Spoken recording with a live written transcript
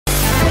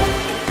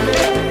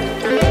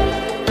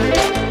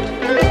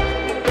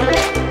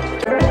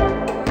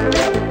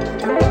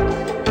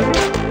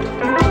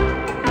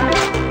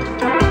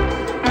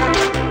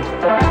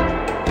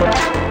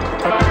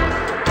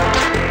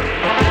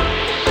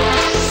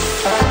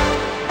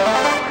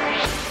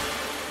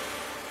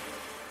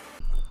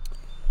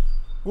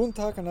Guten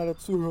Tag an alle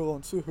Zuhörer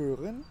und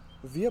Zuhörerinnen.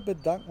 Wir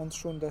bedanken uns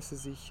schon, dass ihr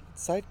sich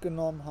Zeit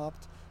genommen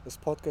habt, das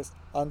Podcast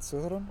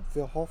anzuhören.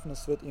 Wir hoffen,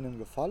 es wird Ihnen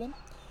gefallen.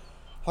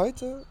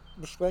 Heute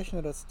besprechen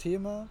wir das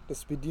Thema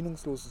des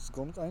bedingungsloses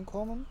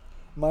Grundeinkommen.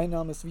 Mein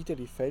Name ist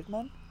Vitali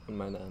Feldmann. Und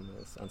mein Name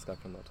ist Ansgar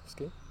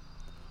Kamatowski.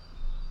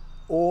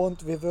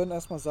 Und wir würden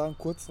erstmal sagen,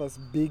 kurz, was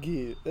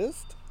BG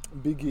ist.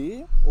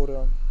 BG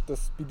oder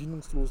das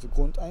bedingungslose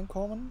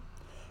Grundeinkommen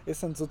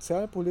ist ein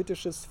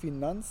sozialpolitisches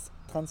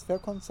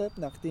Finanztransferkonzept,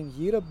 nach dem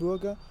jeder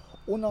Bürger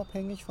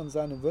unabhängig von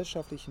seiner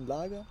wirtschaftlichen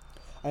Lage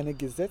eine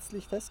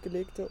gesetzlich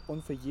festgelegte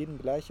und für jeden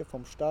gleiche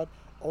vom Staat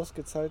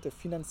ausgezahlte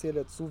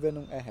finanzielle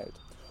Zuwendung erhält,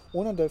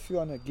 ohne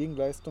dafür eine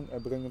Gegenleistung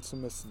erbringen zu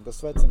müssen.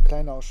 Das war jetzt ein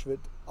kleiner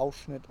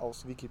Ausschnitt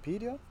aus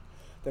Wikipedia,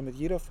 damit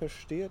jeder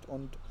versteht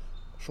und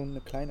schon eine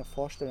kleine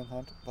Vorstellung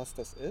hat, was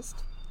das ist.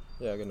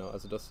 Ja, genau,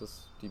 also das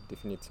ist die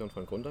Definition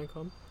von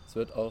Grundeinkommen. Es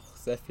wird auch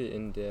sehr viel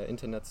in der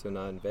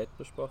internationalen Welt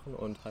besprochen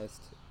und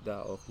heißt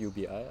da auch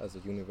UBI, also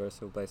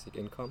Universal Basic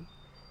Income,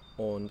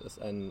 und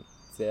ist ein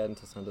sehr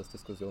interessantes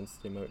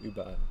Diskussionsthema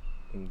überall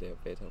in der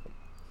Welt herum.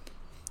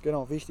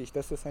 Genau, wichtig,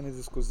 das ist eine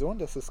Diskussion,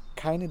 das ist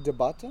keine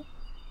Debatte.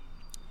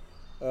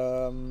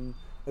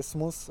 Es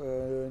muss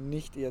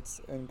nicht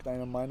jetzt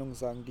irgendeine Meinung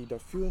sagen, die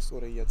dafür ist,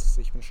 oder jetzt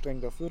ich bin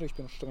streng dafür, ich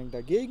bin streng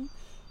dagegen.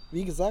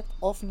 Wie gesagt,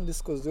 offene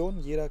Diskussion,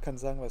 jeder kann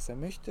sagen, was er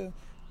möchte.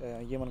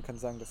 Jemand kann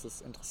sagen, dass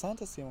es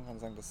interessant ist, jemand kann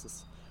sagen, dass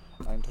es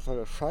ein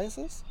totaler Scheiß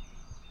ist.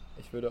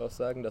 Ich würde auch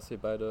sagen, dass wir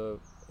beide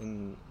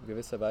in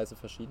gewisser Weise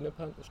verschiedene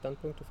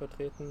Standpunkte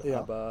vertreten, Ja.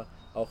 aber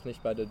auch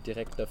nicht beide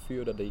direkt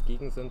dafür oder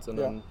dagegen sind,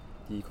 sondern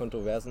die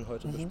Kontroversen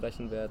heute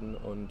besprechen werden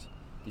und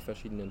die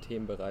verschiedenen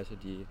Themenbereiche,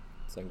 die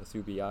sozusagen das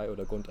UBI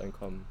oder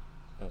Grundeinkommen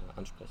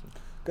ansprechen.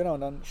 Genau,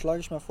 dann schlage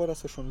ich mal vor,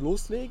 dass wir schon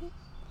loslegen.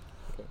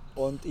 Okay.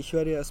 Und ich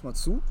höre dir erstmal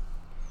zu.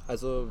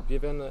 Also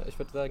ich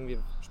würde sagen, wir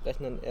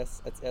sprechen dann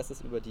als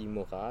erstes über die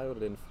Moral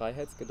oder den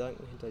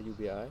Freiheitsgedanken hinter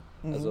UBI,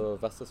 also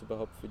was das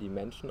überhaupt für die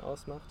Menschen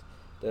ausmacht.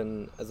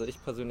 Denn also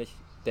ich persönlich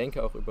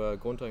denke auch über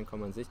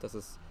Grundeinkommen an sich, dass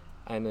es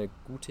eine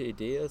gute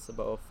Idee ist,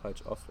 aber auch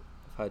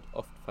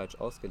oft falsch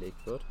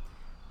ausgelegt wird.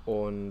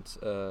 Und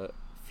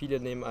viele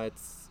nehmen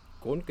als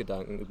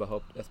Grundgedanken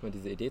überhaupt erstmal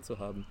diese Idee zu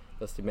haben,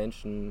 dass die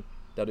Menschen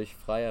dadurch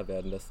freier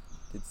werden, dass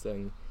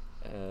sozusagen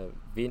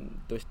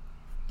durch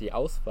die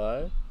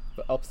Auswahl,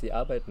 ob sie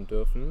arbeiten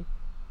dürfen,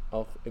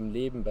 auch im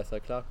Leben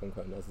besser klarkommen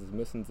können. Also sie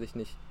müssen sich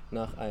nicht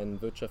nach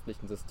einem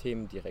wirtschaftlichen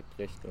System direkt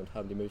richten und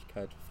haben die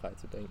Möglichkeit, frei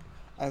zu denken.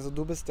 Also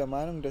du bist der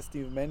Meinung, dass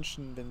die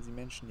Menschen, wenn sie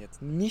Menschen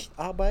jetzt nicht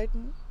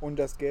arbeiten und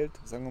das Geld,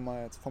 sagen wir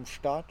mal jetzt vom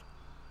Staat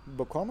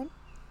bekommen,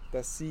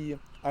 dass sie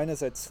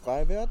einerseits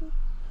frei werden,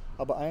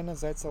 aber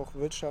einerseits auch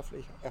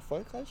wirtschaftlich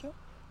erfolgreicher?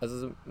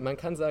 Also man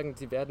kann sagen,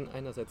 sie werden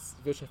einerseits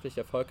wirtschaftlich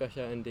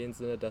erfolgreicher in dem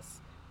Sinne, dass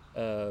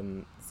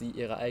sie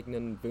ihre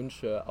eigenen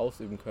Wünsche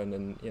ausüben können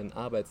in ihrem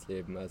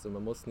Arbeitsleben. Also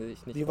man muss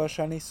nicht... Die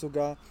wahrscheinlich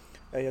sogar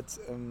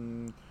jetzt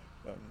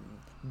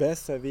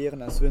besser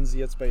wären, als wenn sie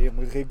jetzt bei ihrem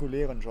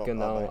regulären Job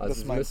genau, arbeiten. Genau,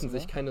 also sie müssen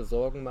sich keine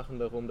Sorgen machen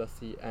darum, dass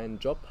sie einen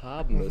Job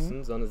haben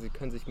müssen, sondern sie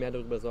können sich mehr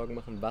darüber Sorgen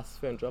machen, was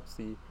für einen Job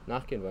sie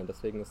nachgehen wollen.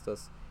 Deswegen ist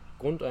das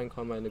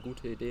Grundeinkommen eine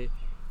gute Idee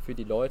für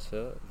die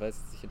Leute, weil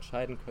sie sich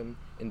entscheiden können,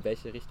 in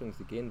welche Richtung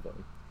sie gehen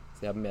wollen.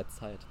 Sie haben mehr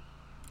Zeit.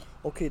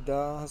 Okay,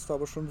 da hast du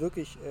aber schon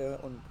wirklich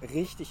und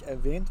richtig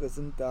erwähnt, wir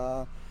sind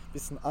da ein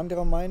bisschen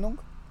anderer Meinung.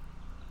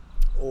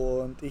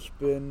 Und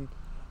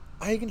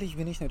eigentlich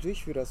bin ich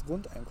natürlich für das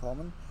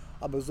Grundeinkommen,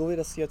 aber so wie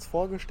das jetzt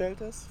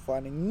vorgestellt ist, vor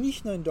allen Dingen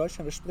nicht nur in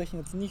Deutschland, wir sprechen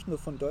jetzt nicht nur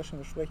von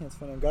Deutschland, wir sprechen jetzt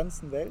von der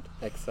ganzen Welt.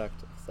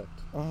 Exakt.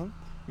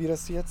 Wie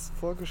das jetzt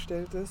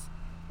vorgestellt ist,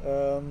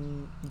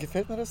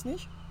 gefällt mir das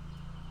nicht.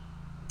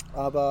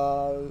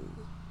 Aber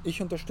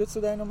ich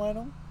unterstütze deine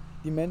Meinung.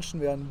 Die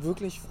Menschen werden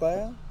wirklich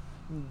freier.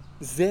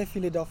 Sehr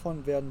viele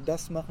davon werden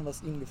das machen,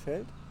 was ihnen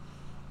gefällt.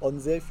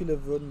 Und sehr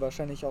viele würden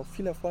wahrscheinlich auch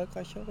viel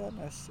erfolgreicher werden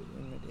als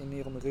in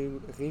ihrem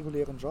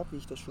regulären Job, wie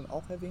ich das schon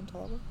auch erwähnt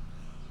habe.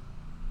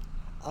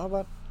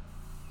 Aber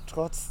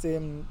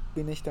trotzdem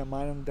bin ich der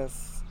Meinung,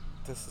 dass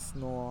es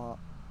nur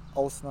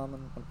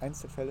Ausnahmen und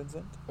Einzelfälle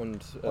sind.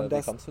 Und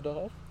wie kommst du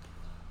darauf?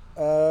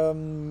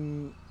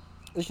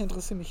 Ich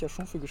interessiere mich ja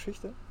schon für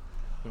Geschichte.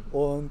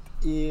 Und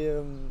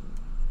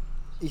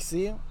ich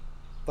sehe,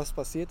 was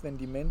passiert, wenn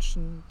die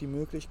Menschen die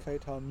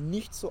Möglichkeit haben,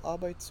 nicht zur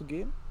Arbeit zu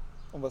gehen,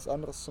 um was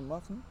anderes zu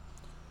machen.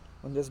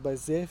 Und dass bei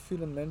sehr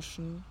vielen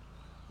Menschen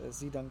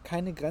sie dann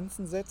keine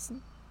Grenzen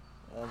setzen,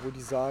 wo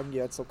die sagen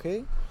jetzt,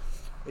 okay,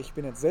 ich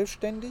bin jetzt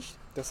selbstständig.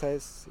 Das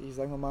heißt, ich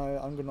sage mal,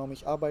 angenommen,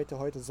 ich arbeite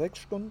heute 6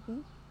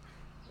 Stunden.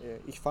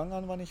 Ich fange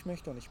an, wann ich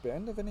möchte und ich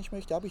beende, wenn ich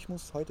möchte. Aber ich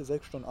muss heute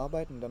 6 Stunden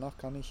arbeiten und danach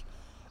kann ich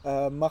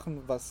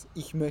machen, was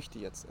ich möchte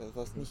jetzt,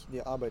 was nicht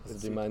die Arbeit ist.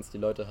 Also du meinst, die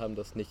Leute haben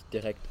das nicht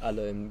direkt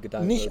alle im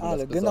Gedanken? Nicht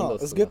alle, genau.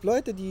 Es gibt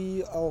Leute,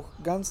 die auch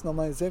ganz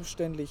normal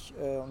selbstständig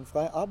und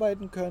frei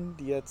arbeiten können,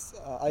 die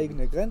jetzt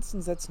eigene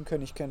Grenzen setzen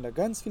können. Ich kenne da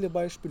ganz viele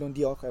Beispiele und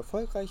die auch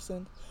erfolgreich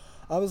sind.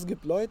 Aber es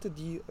gibt Leute,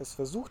 die es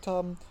versucht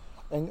haben,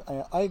 ein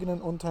eigenes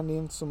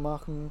Unternehmen zu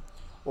machen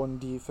und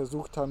die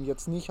versucht haben,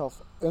 jetzt nicht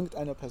auf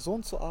irgendeine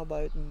Person zu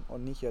arbeiten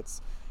und nicht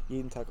jetzt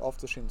jeden Tag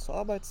aufzustehen, zur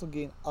Arbeit zu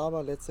gehen,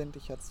 aber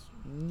letztendlich hat es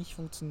nicht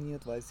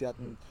funktioniert, weil sie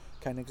hatten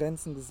keine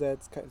Grenzen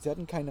gesetzt, sie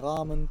hatten keinen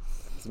Rahmen,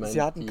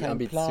 sie hatten keinen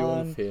die Plan.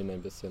 Ambitionen fehlen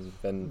ein bisschen,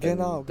 wenn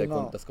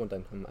das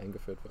Grundeinkommen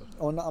eingeführt wird.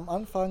 Und am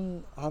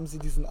Anfang haben sie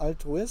diesen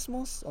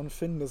Altruismus und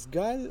finden es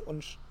geil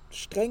und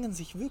strengen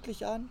sich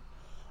wirklich an,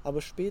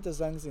 aber später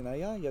sagen sie,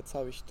 naja, jetzt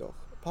habe ich doch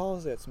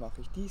Pause, jetzt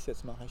mache ich dies,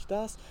 jetzt mache ich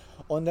das,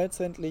 und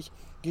letztendlich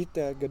geht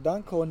der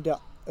Gedanke und der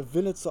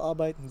Wille zu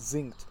arbeiten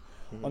sinkt.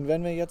 Und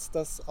wenn wir jetzt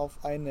das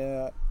auf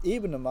eine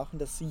Ebene machen,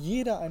 dass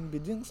jeder ein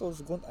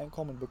bedingungsloses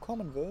Grundeinkommen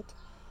bekommen wird,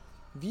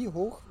 wie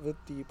hoch wird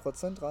die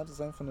Prozentrate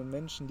sein von den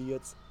Menschen, die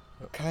jetzt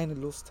keine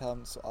Lust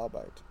haben zur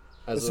Arbeit?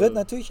 Also, es wird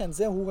natürlich ein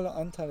sehr hoher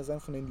Anteil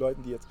sein von den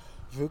Leuten, die jetzt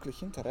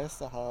wirklich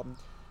Interesse haben,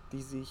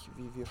 die sich,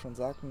 wie wir schon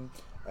sagten,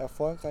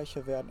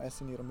 erfolgreicher werden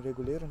als in ihrem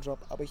regulären Job.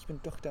 Aber ich bin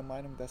doch der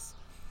Meinung, dass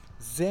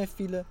sehr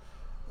viele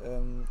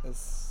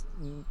es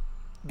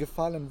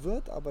gefallen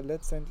wird, aber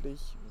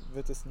letztendlich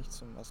wird es nicht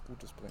zum was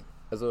Gutes bringen.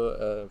 Also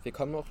wir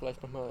kommen auch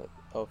vielleicht nochmal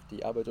auf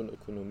die Arbeit und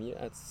Ökonomie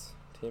als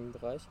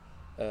Themenbereich,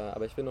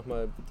 aber ich will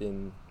nochmal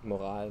den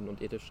moralen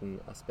und ethischen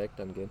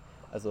Aspekt angehen.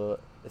 Also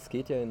es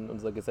geht ja in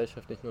unserer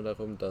Gesellschaft nicht nur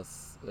darum,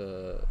 dass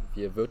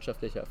wir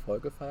wirtschaftliche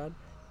Erfolge feiern.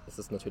 Es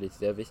ist natürlich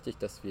sehr wichtig,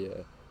 dass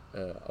wir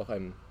auch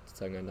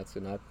sozusagen ein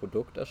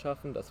Nationalprodukt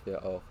erschaffen, dass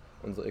wir auch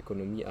unsere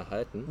Ökonomie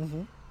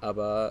erhalten.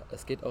 Aber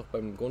es geht auch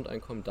beim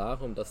Grundeinkommen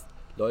darum, dass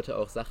Leute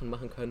auch Sachen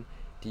machen können,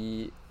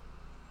 die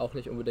auch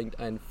nicht unbedingt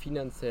einen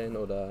finanziellen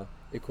oder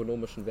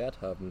ökonomischen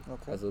Wert haben.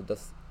 Okay. Also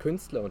dass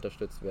Künstler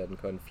unterstützt werden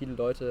können. Viele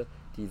Leute,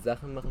 die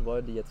Sachen machen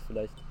wollen, die jetzt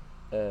vielleicht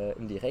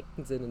im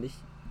direkten Sinne nicht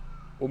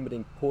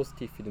unbedingt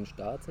positiv für den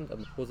Staat sind,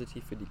 aber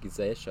positiv für die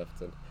Gesellschaft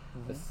sind.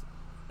 Es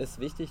ist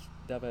wichtig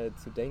dabei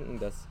zu denken,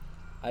 dass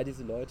all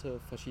diese Leute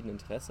verschiedene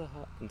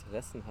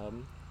Interessen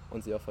haben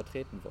und sie auch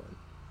vertreten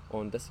wollen.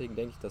 Und deswegen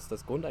denke ich, dass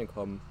das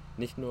Grundeinkommen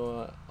nicht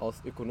nur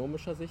aus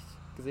ökonomischer Sicht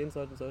gesehen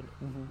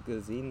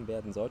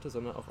werden sollte,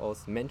 sondern auch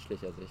aus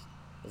menschlicher Sicht.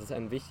 Das ist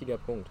ein wichtiger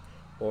Punkt.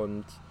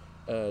 Und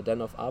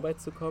dann auf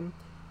Arbeit zu kommen,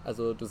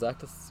 also du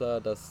sagtest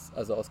zwar, dass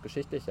also aus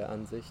geschichtlicher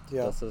Ansicht,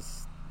 dass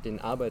es den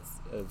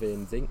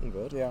Arbeitswillen sinken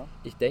wird. Ja.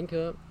 Ich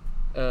denke,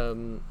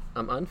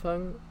 am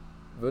Anfang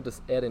wird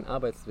es eher den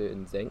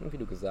Arbeitswillen senken, wie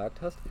du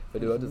gesagt hast, weil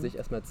die Leute sich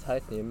erstmal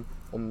Zeit nehmen,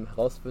 um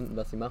herauszufinden,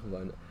 was sie machen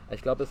wollen.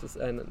 Ich glaube, es ist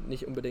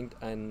nicht unbedingt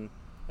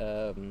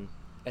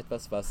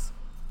etwas, was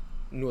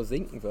nur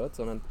sinken wird,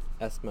 sondern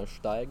erstmal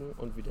steigen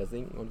und wieder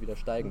sinken und wieder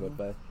steigen wird,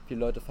 weil viele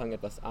Leute fangen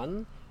etwas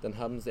an, dann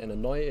haben sie eine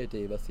neue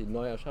Idee, was sie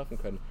neu erschaffen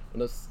können, und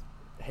das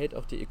hält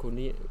auch die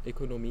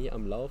Ökonomie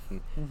am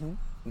Laufen.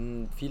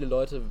 Viele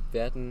Leute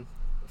werden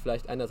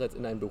vielleicht einerseits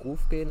in einen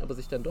Beruf gehen, aber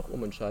sich dann doch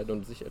umentscheiden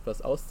und sich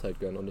etwas Auszeit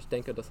gönnen. Und ich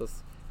denke, das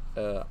ist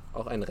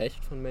auch ein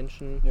Recht von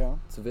Menschen,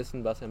 zu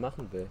wissen, was er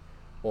machen will.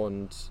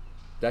 Und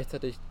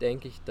gleichzeitig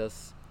denke ich,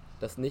 dass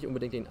das nicht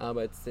unbedingt den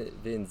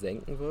Arbeitswillen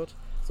senken wird,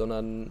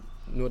 sondern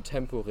nur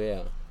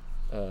temporär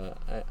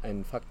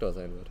ein Faktor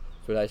sein wird.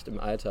 Vielleicht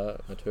im Alter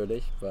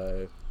natürlich,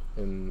 weil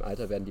im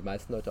Alter werden die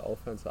meisten Leute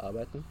aufhören zu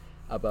arbeiten,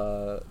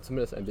 aber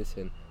zumindest ein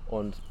bisschen.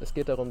 Und es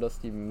geht darum, dass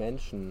die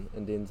Menschen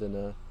in dem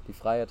Sinne die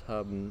Freiheit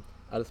haben,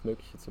 alles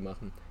Mögliche zu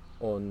machen.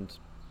 Und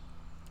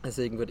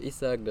deswegen würde ich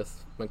sagen,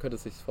 dass man könnte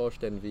es sich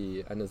vorstellen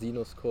wie eine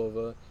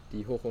Sinuskurve,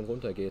 die hoch und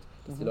runter geht.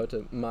 Dass die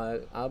Leute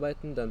mal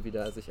arbeiten, dann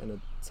wieder sich eine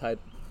Zeit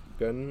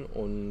gönnen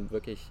und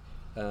wirklich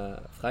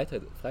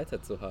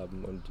Freizeit zu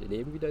haben und ihr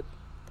Leben wieder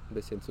ein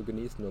bisschen zu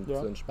genießen und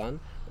zu entspannen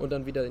und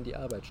dann wieder in die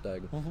Arbeit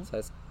steigen. Das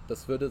heißt,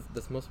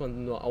 das muss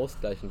man nur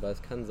ausgleichen, weil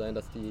es kann sein,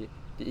 dass die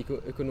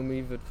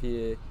Ökonomie wird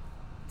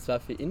zwar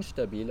viel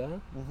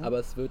instabiler, aber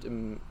es wird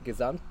im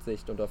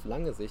Gesamtsicht und auf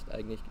lange Sicht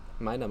eigentlich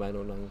meiner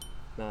Meinung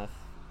nach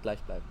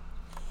gleich bleiben.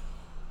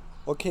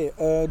 Okay,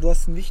 du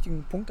hast einen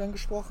wichtigen Punkt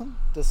angesprochen,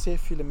 dass sehr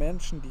viele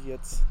Menschen, die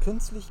jetzt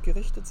künstlich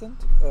gerichtet sind,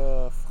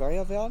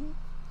 freier werden.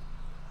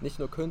 Nicht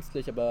nur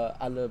künstlich, aber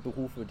alle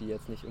Berufe, die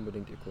jetzt nicht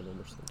unbedingt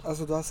ökonomisch sind.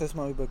 Also du hast jetzt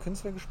mal über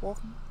Künstler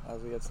gesprochen,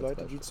 also jetzt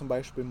Leute, die zum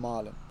Beispiel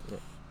malen. Ja.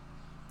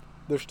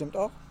 Das stimmt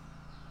auch,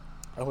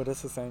 aber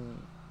das ist ein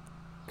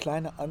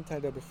kleiner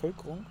Anteil der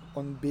Bevölkerung,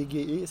 und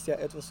BGE ist ja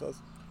etwas,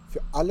 was für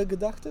alle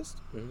gedacht ist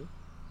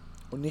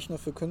und nicht nur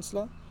für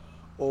Künstler.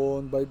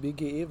 Und bei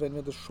BGE, wenn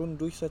wir das schon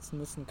durchsetzen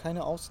müssen,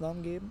 keine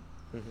Ausnahmen geben,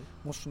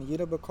 muss schon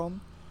jeder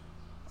bekommen.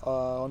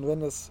 Und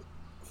wenn das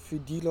für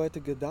die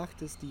Leute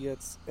gedacht ist, die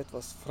jetzt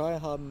etwas frei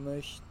haben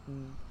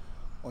möchten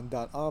und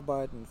dann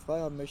arbeiten, frei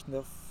haben möchten,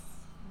 da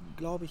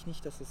glaube ich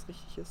nicht, dass das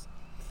richtig ist,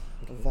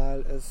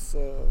 weil es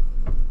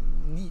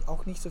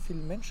auch nicht so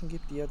viele Menschen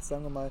gibt, die jetzt,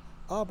 sagen wir mal,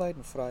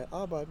 arbeiten frei.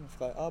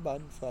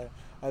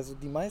 Also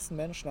die meisten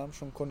Menschen haben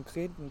schon einen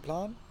konkreten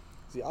Plan.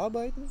 Sie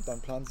arbeiten, dann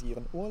planen sie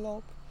ihren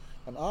Urlaub,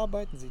 dann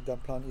arbeiten sie, dann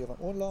planen ihren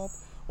Urlaub,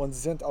 und sie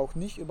sind auch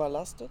nicht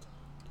überlastet.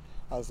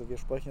 Also wir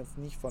sprechen jetzt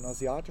nicht von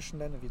asiatischen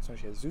Ländern, wie zum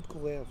Beispiel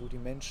Südkorea, wo die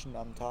Menschen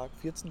am Tag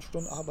 14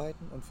 Stunden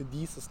arbeiten und für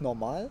die ist es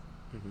normal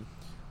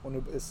und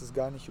ist es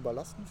gar nicht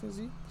überlastend für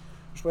sie.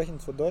 Wir sprechen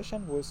von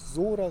Deutschland, wo es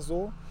so oder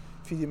so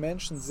für die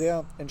Menschen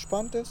sehr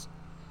entspannt ist,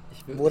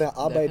 wo der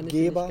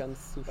Arbeitgeber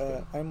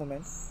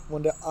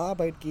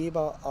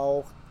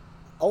auch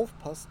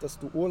aufpasst, dass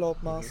du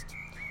Urlaub machst,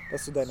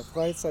 dass du deine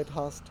Freizeit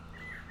hast.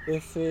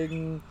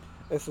 Deswegen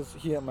ist es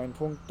hier mein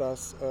Punkt,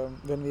 dass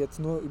wenn wir jetzt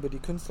nur über die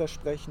Künstler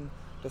sprechen,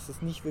 dass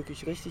es nicht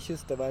wirklich richtig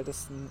ist, weil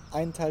das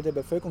ein Teil der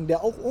Bevölkerung,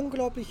 der auch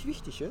unglaublich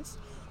wichtig ist.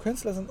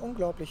 Künstler sind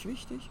unglaublich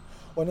wichtig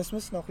und es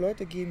müssen auch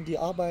Leute geben, die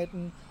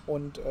arbeiten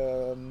und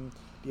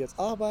die jetzt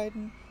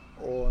arbeiten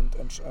und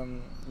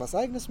was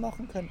Eigenes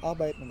machen können,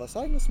 arbeiten und was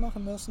Eigenes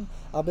machen müssen,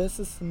 aber es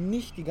ist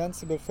nicht die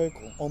ganze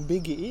Bevölkerung. Und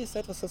BGE ist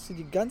etwas, das für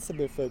die ganze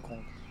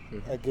Bevölkerung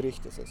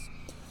gerichtet ist.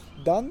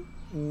 Dann,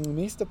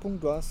 nächster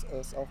Punkt, du hast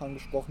es auch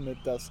angesprochen, mit,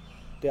 dass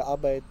der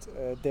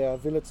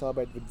Wille zur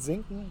Arbeit wird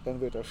sinken,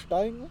 dann wird er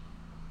steigen,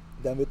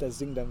 dann wird er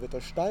sinken, dann wird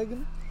er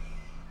steigen.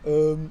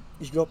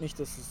 Ich glaube nicht,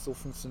 dass es so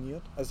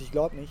funktioniert. Also ich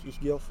glaube nicht,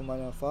 ich gehe auch von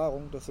meiner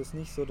Erfahrung, dass es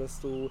nicht so,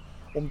 dass du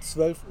um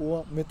 12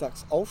 Uhr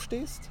mittags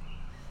aufstehst,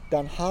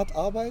 dann hart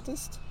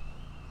arbeitest,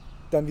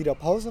 dann wieder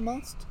Pause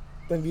machst,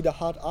 dann wieder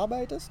hart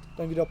arbeitest,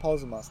 dann wieder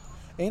Pause machst.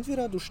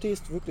 Entweder du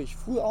stehst wirklich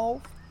früh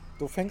auf,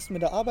 du fängst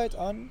mit der Arbeit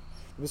an,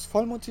 du bist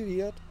voll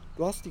motiviert,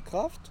 du hast die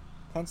Kraft,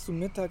 kannst du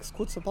mittags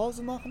kurze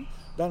Pause machen,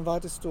 dann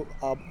wartest du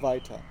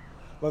weiter.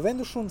 Weil wenn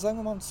du schon, sagen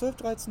wir mal, um 12,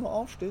 13 Uhr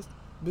aufstehst,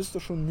 bist du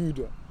schon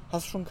müde,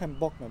 hast schon keinen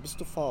Bock mehr,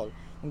 bist du faul.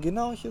 Und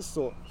genau hier ist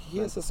so,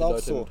 hier ist es auch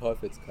so. Die Leute in den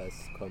Teufelskreis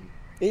kommen.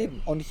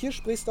 Eben, und hier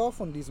sprichst du auch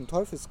von diesem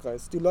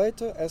Teufelskreis. Die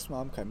Leute erstmal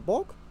haben keinen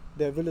Bock,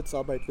 der Wille zur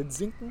Arbeit wird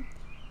sinken,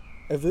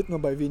 er wird nur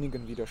bei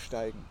wenigen wieder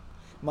steigen.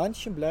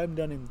 Manche bleiben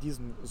dann in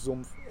diesem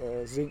Sumpf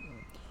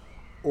sinken.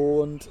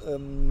 Und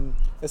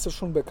es ist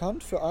schon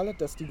bekannt für alle,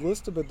 dass die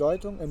größte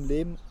Bedeutung im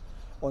Leben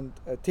und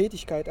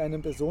Tätigkeit einer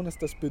Person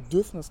ist das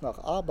Bedürfnis nach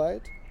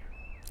Arbeit,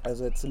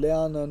 also jetzt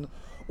Lernen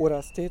oder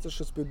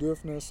ästhetisches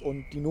Bedürfnis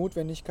und die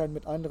Notwendigkeit,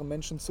 mit anderen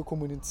Menschen zu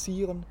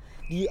kommunizieren,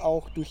 die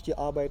auch durch die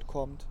Arbeit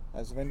kommt.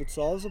 Also wenn du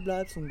zu Hause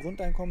bleibst und ein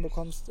Grundeinkommen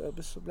bekommst,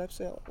 bleibst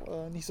du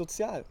ja nicht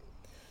sozial.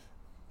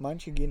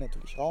 Manche gehen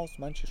natürlich raus,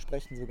 manche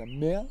sprechen sogar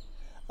mehr,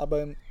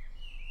 aber im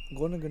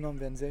Grunde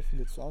genommen werden sehr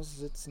viele zu Hause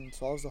sitzen,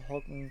 zu Hause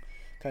hocken,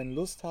 keine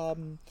Lust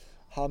haben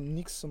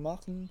nichts zu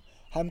machen,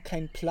 haben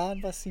keinen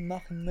Plan, was sie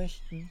machen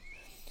möchten.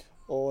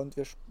 Und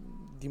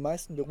die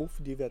meisten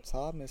Berufe, die wir jetzt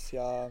haben, ist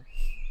ja,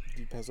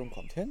 die Person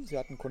kommt hin, sie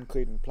hat einen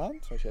konkreten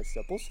Plan, zum Beispiel jetzt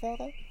der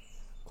Busfahrer,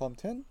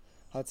 kommt hin,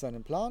 hat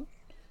seinen Plan,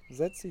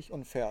 setzt sich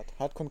und fährt,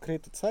 hat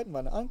konkrete Zeiten,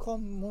 wann er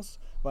ankommen muss,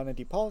 wann er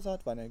die Pause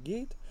hat, wann er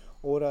geht.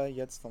 Oder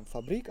jetzt von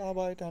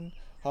Fabrikarbeitern,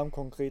 haben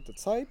konkrete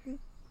Zeiten,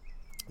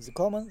 sie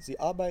kommen, sie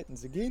arbeiten,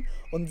 sie gehen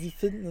und sie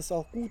finden es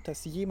auch gut,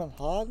 dass sie jemanden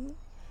haben,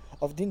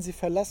 auf den sie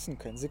verlassen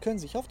können. Sie können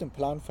sich auf den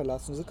Plan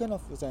verlassen, sie können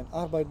auf seinen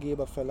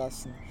Arbeitgeber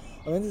verlassen.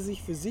 Und wenn sie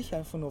sich für sich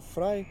einfach nur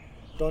frei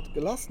dort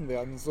gelassen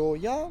werden, so,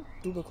 ja,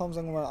 du bekommst,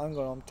 sagen wir mal,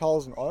 angenommen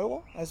 1000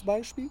 Euro als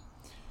Beispiel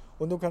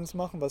und du kannst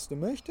machen, was du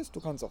möchtest,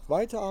 du kannst auch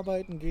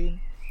weiterarbeiten gehen,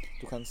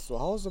 du kannst zu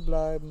Hause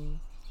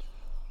bleiben,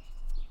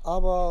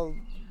 aber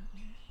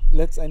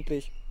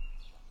letztendlich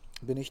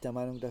bin ich der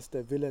Meinung, dass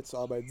der Wille zur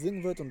Arbeit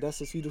sinken wird und dass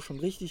es, wie du schon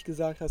richtig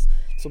gesagt hast,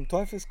 zum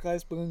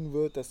Teufelskreis bringen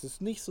wird, dass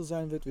es nicht so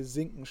sein wird wie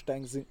sinken,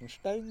 steigen,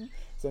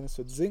 sondern es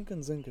wird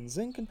sinken, sinken,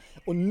 sinken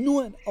und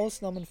nur in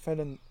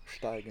Ausnahmefällen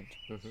steigend.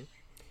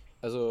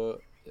 Also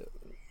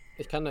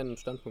ich kann deinen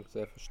Standpunkt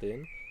sehr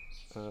verstehen,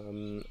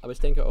 aber ich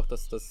denke auch,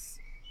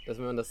 dass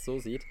wenn man das so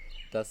sieht,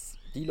 dass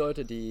die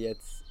Leute, die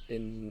jetzt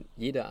in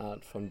jede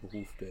Art von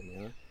Beruf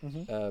gehen,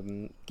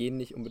 gehen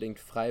nicht unbedingt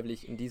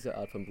freiwillig in diese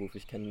Art von Beruf.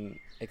 Ich kenne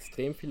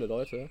extrem viele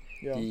Leute,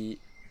 die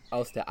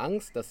aus der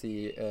Angst, dass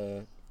sie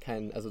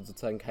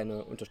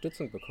keine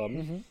Unterstützung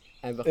bekommen,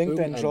 einfach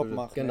irgendeinen Job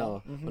machen.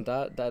 Genau. Ja. Und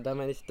da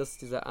meine ich, das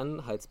ist dieser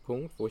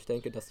Anhaltspunkt, wo ich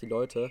denke, dass die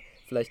Leute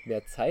vielleicht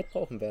mehr Zeit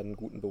brauchen werden, einen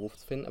guten Beruf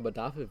zu finden, aber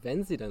dafür,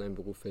 wenn sie dann einen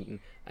Beruf finden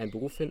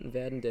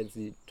werden, den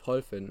sie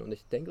toll finden. Und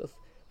ich denke, das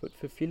wird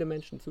für viele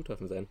Menschen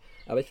zutreffend sein.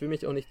 Aber ich will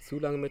mich auch nicht zu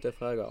lange mit der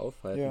Frage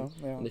aufhalten.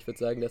 Ja. Und ich würde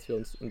sagen, dass wir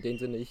uns in dem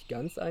Sinne nicht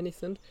ganz einig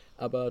sind,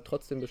 aber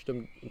trotzdem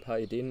bestimmt ein paar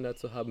Ideen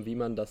dazu haben, wie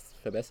man das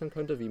verbessern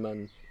könnte, wie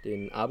man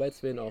den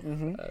Arbeitswillen auch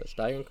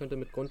steigern könnte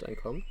mit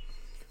Grundeinkommen.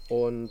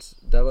 Und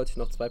da wollte ich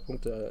noch 2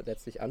 Punkte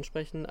letztlich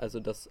ansprechen. Also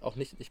das auch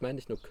nicht, ich meine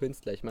nicht nur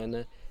Künstler, ich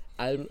meine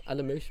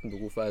alle möglichen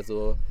Berufe,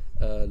 also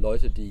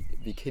Leute,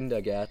 wie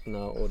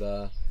Kindergärtner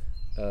oder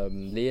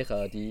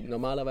Lehrer, die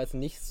normalerweise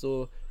nicht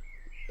so,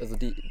 also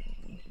die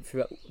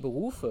für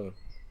Berufe,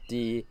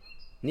 die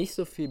nicht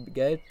so viel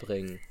Geld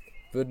bringen,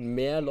 würden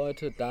mehr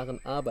Leute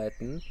darin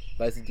arbeiten,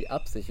 weil sie die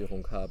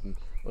Absicherung haben.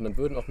 Und dann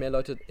würden auch mehr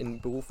Leute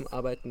in Berufen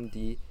arbeiten,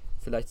 die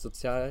vielleicht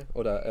sozial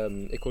oder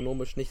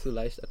ökonomisch nicht so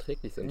leicht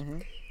erträglich sind.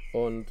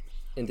 Und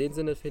in dem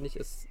Sinne finde ich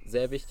es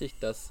sehr wichtig,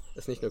 dass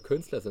es nicht nur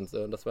Künstler sind,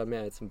 sondern das war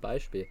mehr als ein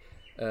Beispiel,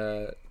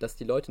 dass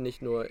die Leute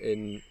nicht nur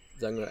in,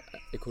 sagen wir,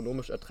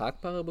 ökonomisch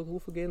ertragbare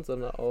Berufe gehen,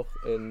 sondern auch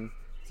in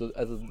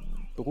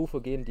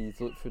Berufe gehen, die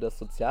so für das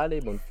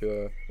Sozialleben und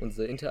für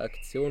unsere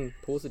Interaktion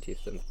positiv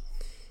sind.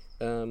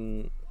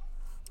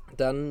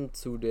 Dann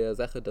zu der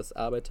Sache, dass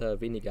Arbeiter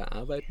weniger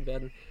arbeiten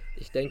werden.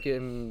 Ich denke,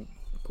 im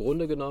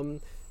Grunde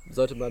genommen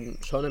sollte man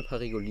schon ein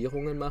paar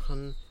Regulierungen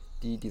machen,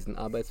 die diesen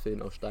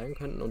Arbeitswillen auch steigern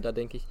könnten. Und da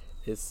denke ich,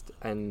 ist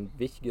ein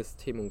wichtiges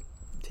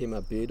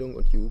Thema Bildung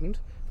und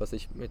Jugend, was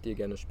ich mit dir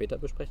gerne später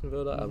besprechen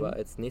würde, aber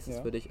als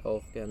nächstes würde ich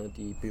auch gerne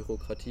die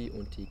Bürokratie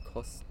und die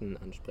Kosten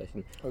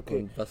ansprechen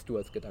und was du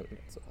als Gedanken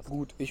dazu hast.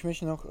 Gut, ich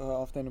möchte noch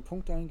auf deine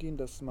Punkte eingehen,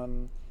 dass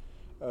man,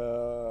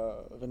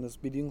 wenn das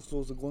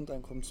bedingungslose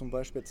Grundeinkommen zum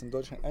Beispiel jetzt in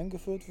Deutschland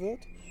eingeführt wird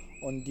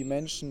und die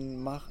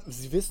Menschen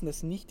sie wissen,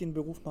 dass sie nicht den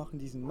Beruf machen,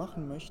 den sie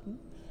machen möchten,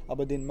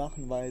 aber den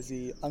machen, weil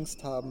sie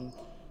Angst haben,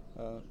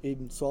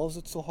 eben zu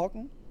Hause zu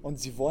hocken und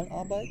sie wollen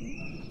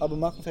arbeiten, aber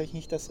machen vielleicht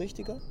nicht das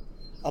Richtige,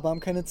 aber haben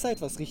keine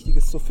Zeit, was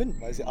Richtiges zu finden,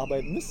 weil sie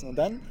arbeiten müssen. Und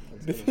dann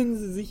befinden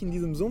sie sich in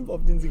diesem Sumpf,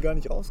 auf den sie gar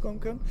nicht rauskommen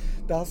können.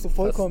 Da hast du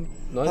vollkommen...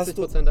 Fast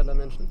 90% aller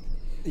Menschen.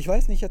 Ich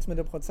weiß nicht jetzt mit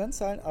den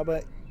Prozentzahlen,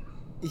 aber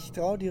ich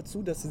traue dir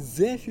zu, dass es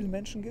sehr viele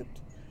Menschen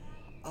gibt.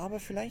 Aber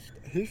vielleicht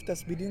hilft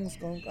das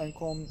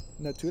Bedingungsgrundeinkommen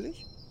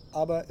natürlich.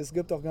 Aber es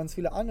gibt auch ganz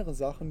viele andere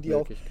Sachen, die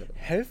auch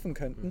helfen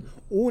könnten,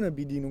 ohne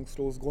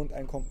bedingungsloses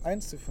Grundeinkommen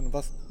einzuführen,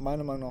 was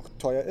meiner Meinung nach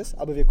teuer ist.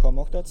 Aber wir kommen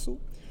auch dazu.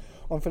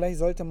 Und vielleicht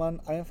sollte man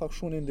einfach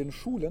schon in den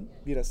Schulen,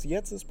 wie das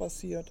jetzt ist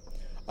passiert,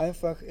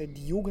 einfach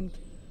die Jugend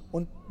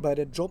und bei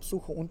der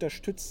Jobsuche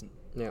unterstützen.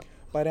 Ja.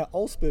 Bei der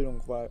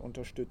Ausbildungswahl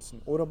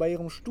unterstützen oder bei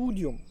ihrem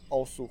Studium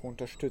Aussuche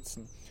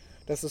unterstützen.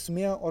 Dass es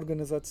mehr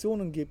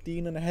Organisationen gibt, die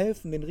ihnen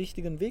helfen, den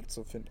richtigen Weg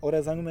zu finden.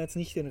 Oder sagen wir jetzt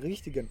nicht den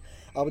richtigen,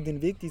 aber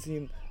den Weg, den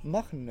sie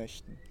machen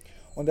möchten.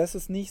 Und dass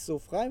es nicht so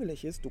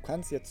freiwillig ist. Du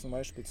kannst jetzt zum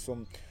Beispiel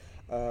zum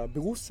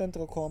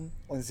Berufszentrum kommen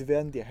und sie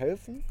werden dir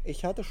helfen.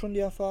 Ich hatte schon die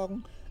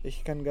Erfahrung.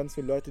 Ich kenne ganz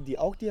viele Leute, die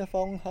auch die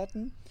Erfahrung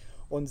hatten.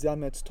 Und sie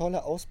haben jetzt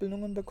tolle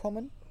Ausbildungen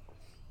bekommen.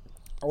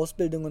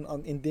 Ausbildungen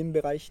in den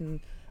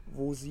Bereichen,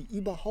 wo sie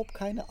überhaupt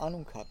keine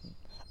Ahnung hatten.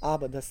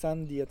 Aber das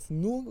haben die jetzt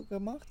nur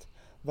gemacht,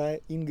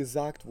 weil ihnen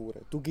gesagt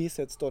wurde, du gehst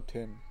jetzt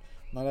dorthin.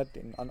 Man hat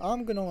ihn an den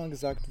Arm genommen und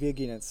gesagt, wir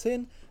gehen jetzt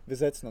hin, wir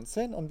setzen uns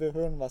hin und wir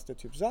hören, was der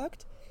Typ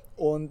sagt.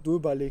 Und du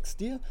überlegst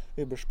dir,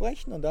 wir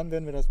besprechen und dann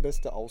werden wir das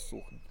Beste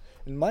aussuchen.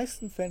 In den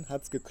meisten Fällen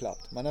hat es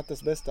geklappt. Man hat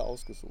das Beste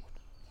ausgesucht.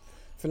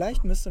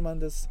 Vielleicht müsste man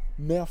das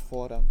mehr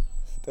fordern.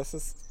 Dass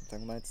es,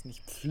 sagen wir jetzt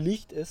nicht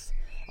Pflicht ist,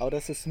 aber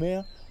dass es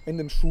mehr in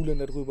den Schulen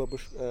darüber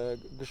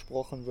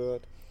gesprochen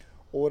wird.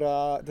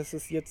 Oder dass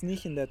es jetzt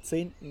nicht in der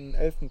 10.,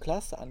 11.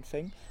 Klasse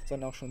anfängt,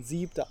 sondern auch schon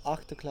 7.,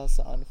 8.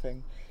 Klasse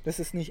anfängt. Dass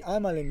es nicht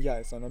einmal im Jahr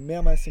ist, sondern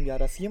mehrmals im Jahr,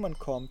 dass jemand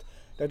kommt,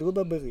 der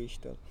darüber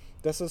berichtet.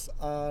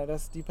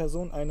 Dass die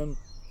Person einen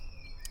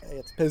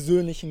jetzt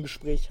persönlichen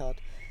Gespräch hat.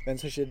 Wenn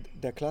zum Beispiel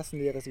der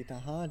Klassenlehrer sieht,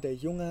 aha, der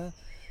Junge,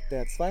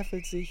 der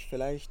zweifelt sich,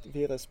 vielleicht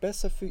wäre es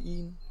besser für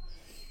ihn.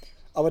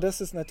 Aber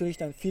das ist natürlich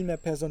dann viel mehr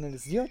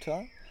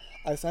personalisierter,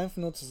 als einfach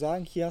nur zu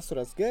sagen, hier hast du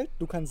das Geld,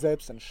 du kannst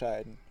selbst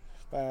entscheiden.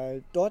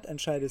 Weil dort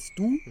entscheidest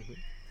du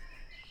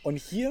und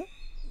hier,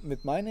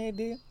 mit meiner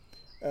Idee,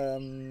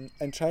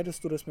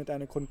 entscheidest du das mit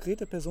einer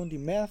konkreten Person, die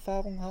mehr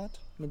Erfahrung hat,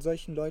 mit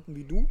solchen Leuten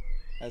wie du.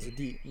 Also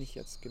die, nicht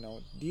jetzt genau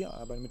dir,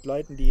 aber mit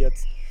Leuten, die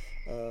jetzt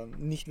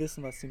nicht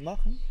wissen, was sie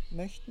machen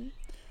möchten.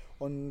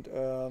 Und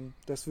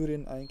das würde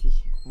ihnen eigentlich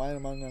meiner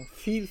Meinung nach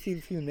viel,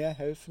 viel, viel mehr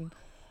helfen,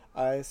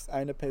 als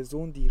eine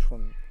Person, die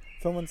schon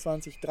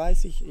 25,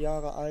 30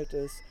 Jahre alt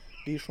ist,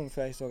 die schon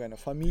vielleicht sogar eine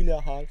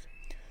Familie hat,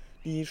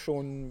 die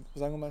schon,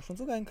 sagen wir mal, schon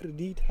sogar einen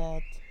Kredit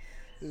hat,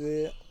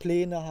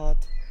 Pläne hat,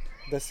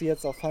 dass sie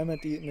jetzt auf einmal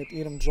mit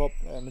ihrem Job,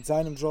 mit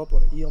seinem Job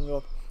oder ihrem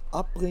Job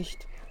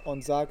abbricht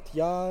und sagt,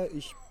 ja,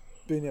 ich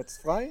bin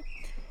jetzt frei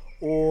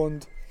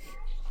und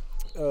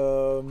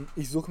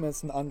ich suche mir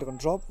jetzt einen anderen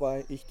Job,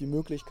 weil ich die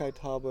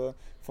Möglichkeit habe,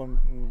 von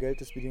Geld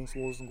des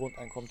bedingungslosen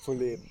Grundeinkommens zu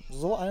leben.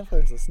 So einfach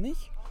ist es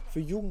nicht. Für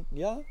Jugend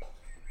ja,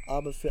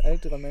 aber für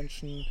ältere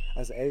Menschen,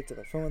 also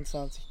ältere,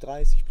 25,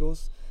 30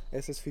 plus,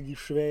 ist es für die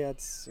schwer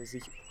jetzt,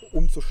 sich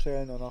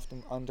umzustellen und auf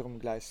einem anderen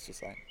Gleis zu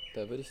sein.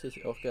 Da würde ich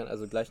dich auch gerne,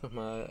 also gleich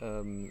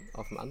nochmal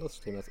auf ein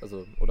anderes Thema,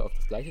 oder auf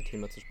das gleiche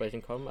Thema zu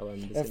sprechen kommen, aber ein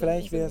bisschen... Ja,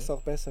 vielleicht wäre es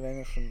auch besser, wenn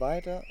wir schon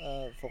weiter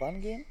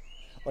vorangehen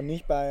und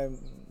nicht beim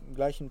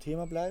gleichen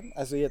Thema bleiben.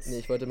 Also jetzt... Nee,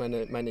 ich wollte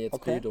meine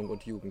jetzt Bildung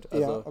und Jugend.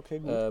 Also, ja, okay,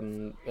 gut.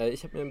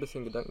 Ich habe mir ein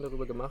bisschen Gedanken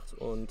darüber gemacht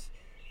und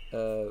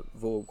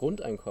wo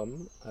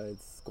Grundeinkommen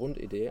als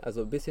Grundidee,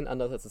 also ein bisschen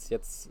anders, als es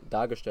jetzt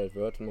dargestellt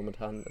wird. Und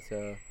momentan ist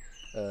ja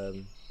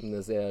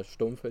eine sehr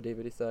stumpfe Idee,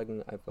 würde ich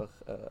sagen, einfach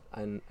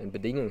ein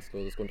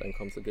bedingungsloses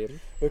Grundeinkommen zu geben.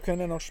 Wir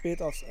können ja noch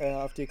später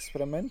auf die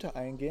Experimente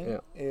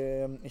eingehen.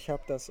 Ja. Ich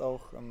habe das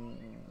auch,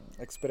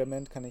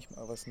 Experiment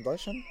was in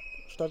Deutschland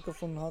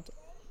stattgefunden hat,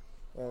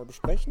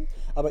 besprechen.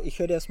 Aber ich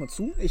höre dir erstmal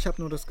zu. Ich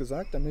habe nur das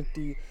gesagt, damit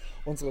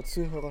unsere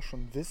Zuhörer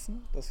schon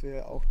wissen, dass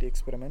wir auch die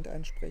Experimente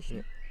einsprechen.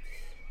 Ja.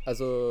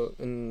 Also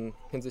in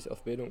Hinsicht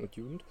auf Bildung und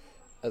Jugend.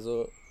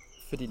 Also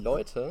für die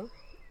Leute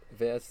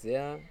wäre es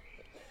sehr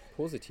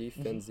positiv,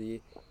 wenn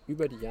sie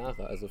über die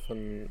Jahre, also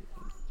von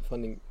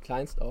den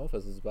Kleinst auf,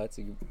 also sobald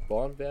sie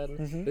geboren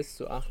werden, bis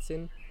zu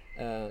 18,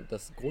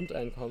 das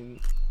Grundeinkommen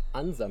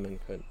ansammeln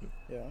könnten.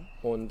 Ja.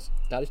 Und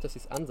dadurch, dass sie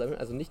es ansammeln,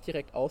 also nicht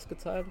direkt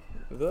ausgezahlt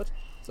wird,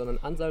 sondern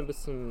ansammeln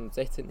bis zum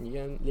 16.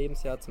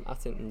 Lebensjahr, zum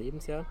 18.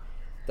 Lebensjahr,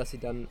 dass sie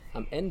dann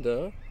am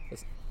Ende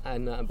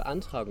eine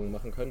Beantragung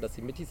machen können, dass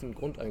sie mit diesem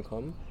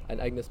Grundeinkommen ein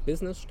eigenes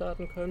Business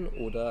starten können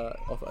oder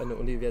auf eine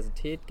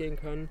Universität gehen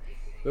können,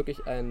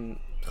 wirklich einen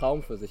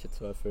Traum für sich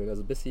zu erfüllen.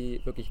 Also bis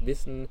sie wirklich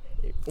wissen,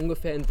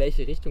 ungefähr in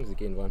welche Richtung sie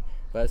gehen wollen.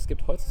 Weil es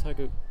gibt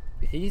heutzutage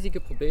riesige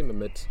Probleme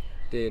mit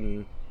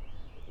den,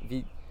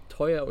 wie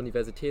teuer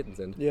Universitäten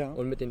sind. Ja.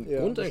 Und mit dem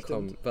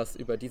Grundeinkommen, was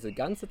über diese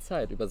ganze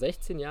Zeit, über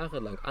 16 Jahre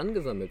lang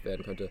angesammelt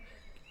werden könnte,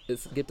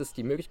 gibt es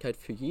die Möglichkeit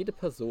für jede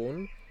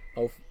Person,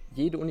 auf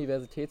jede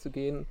Universität zu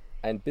gehen,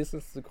 ein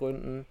Business zu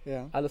gründen,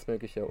 alles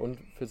Mögliche und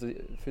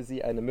für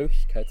sie eine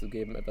Möglichkeit zu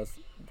geben, etwas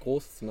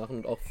Großes zu machen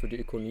und auch für die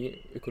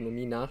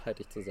Ökonomie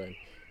nachhaltig zu sein.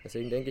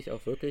 Deswegen denke ich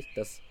auch wirklich,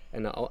 dass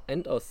eine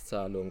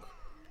Endauszahlung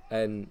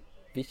ein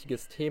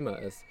wichtiges Thema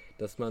ist,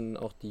 dass man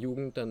auch die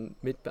Jugend dann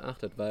mit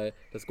beachtet, weil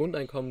das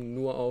Grundeinkommen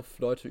nur auf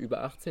Leute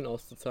über 18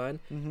 auszuzahlen,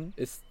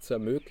 ist zwar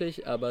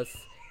möglich, aber es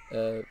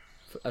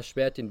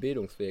erschwert den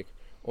Bildungsweg.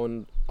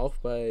 Und auch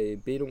bei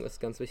Bildung ist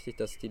ganz wichtig,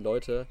 dass die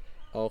Leute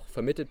auch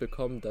vermittelt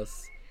bekommen,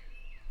 dass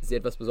sie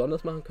etwas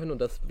Besonderes machen können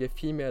und dass wir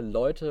viel mehr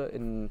Leute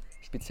in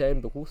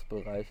speziellen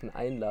Berufsbereichen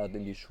einladen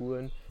in die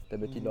Schulen,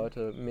 damit die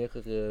Leute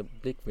mehrere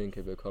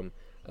Blickwinkel bekommen.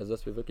 Also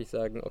dass wir wirklich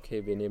sagen,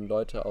 okay, wir nehmen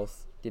Leute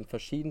aus den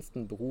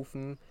verschiedensten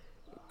Berufen,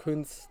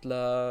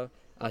 Künstler,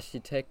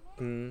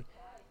 Architekten,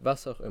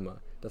 was auch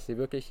immer, dass sie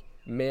wirklich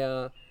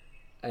mehr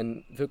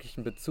einen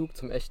wirklichen Bezug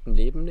zum echten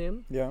Leben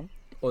nehmen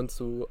und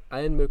zu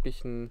allen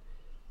möglichen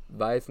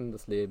Weisen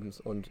des Lebens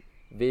und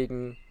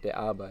Wegen der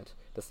Arbeit,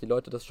 dass die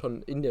Leute das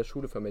schon in der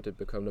Schule vermittelt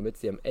bekommen, damit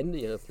sie am Ende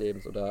ihres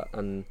Lebens oder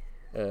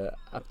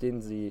ab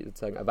denen sie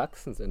sozusagen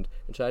erwachsen sind,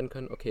 entscheiden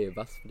können, okay,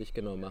 was will ich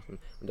genau machen.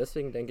 Und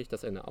deswegen denke ich,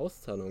 dass eine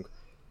Auszahlung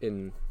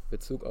in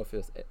Bezug auf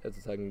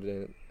sozusagen,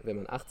 wenn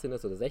man 18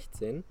 ist oder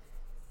 16,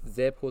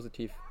 sehr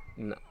positiv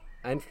einen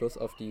Einfluss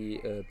auf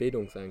die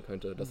Bildung sein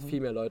könnte, dass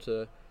viel mehr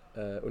Leute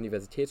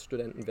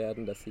Universitätsstudenten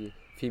werden, dass sie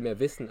viel mehr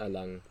Wissen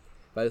erlangen,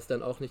 weil es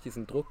dann auch nicht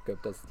diesen Druck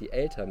gibt, dass die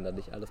Eltern dann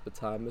nicht alles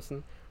bezahlen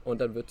müssen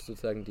und dann wird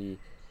sozusagen die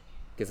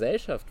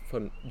Gesellschaft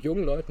von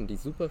jungen Leuten, die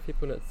super viel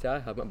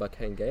Potenzial haben, aber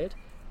kein Geld,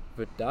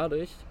 wird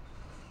dadurch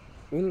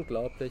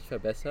unglaublich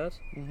verbessert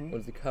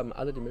und sie haben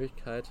alle die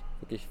Möglichkeit,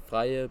 wirklich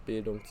freie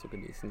Bildung zu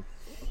genießen.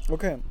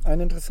 Okay, ein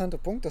interessanter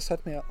Punkt, das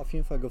hat mir auf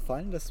jeden Fall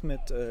gefallen,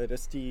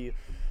 dass die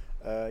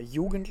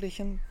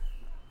Jugendlichen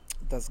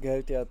das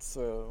Geld jetzt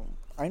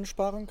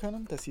einsparen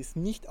können, dass sie es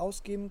nicht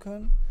ausgeben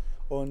können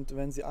und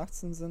wenn sie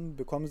 18 sind,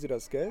 bekommen sie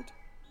das Geld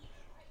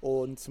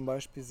und zum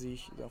Beispiel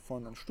sich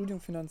davon ein Studium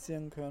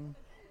finanzieren können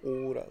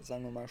oder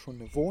sagen wir mal schon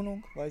eine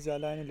Wohnung, weil sie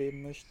alleine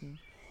leben möchten.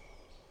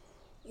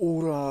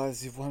 Oder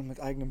sie wollen mit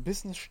eigenem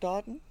Business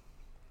starten.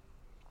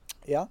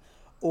 Ja,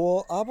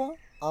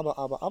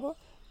 aber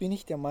bin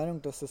ich der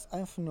Meinung, dass es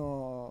einfach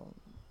nur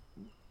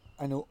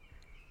eine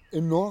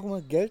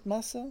enorme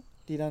Geldmasse,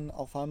 die dann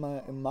auf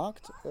einmal im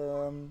Markt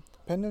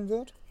pendeln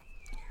wird.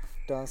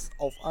 Dass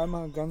auf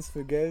einmal ganz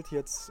viel Geld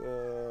jetzt,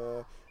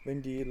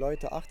 wenn die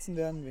Leute 18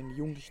 werden, wenn die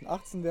Jugendlichen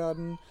 18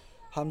 werden,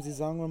 haben sie,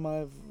 sagen wir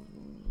mal,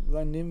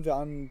 dann nehmen wir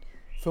an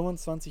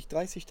 25.000,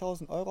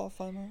 30.000 Euro auf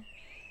einmal,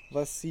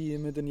 was sie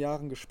mit den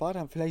Jahren gespart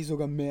haben, vielleicht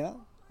sogar mehr.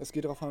 Es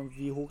geht darauf an,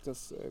 wie hoch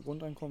das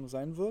Grundeinkommen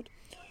sein wird.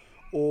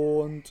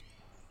 Und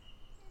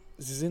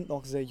sie sind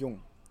noch sehr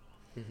jung.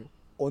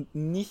 Und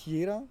nicht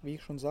jeder, wie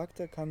ich schon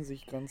sagte, kann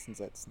sich Grenzen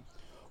setzen.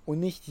 Und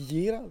nicht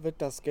jeder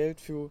wird das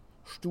Geld für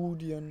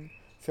Studien,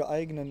 für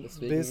eigenen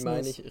Deswegen Business...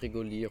 meine ich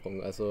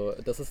Regulierung. Also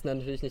das ist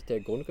natürlich nicht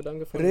der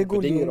Grundgedanke von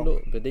Genau.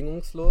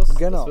 bedingungslos.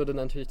 Das würde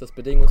natürlich das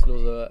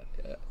Bedingungslose,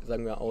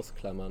 sagen wir,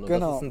 ausklammern. Und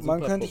genau, das ist ein man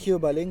super könnte Punkt. hier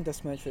überlegen,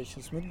 dass man vielleicht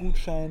das mit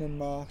Gutscheinen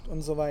macht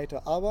und so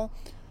weiter. Aber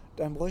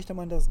dann bräuchte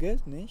man das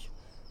Geld nicht,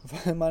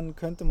 weil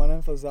könnte man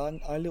einfach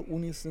sagen, alle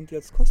Unis sind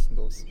jetzt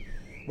kostenlos.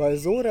 Weil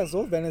so oder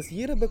so, wenn es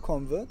jeder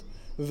bekommen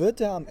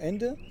wird er am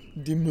Ende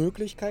die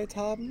Möglichkeit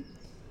haben,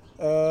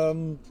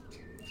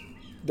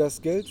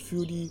 das Geld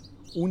für die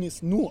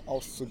Unis nur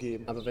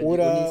auszugeben. Aber wenn die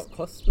Unis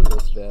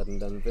kostenlos werden,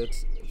 dann wird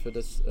für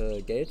das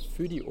Geld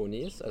für die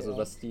Unis, also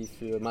was die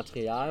für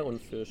Material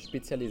und für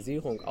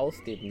Spezialisierung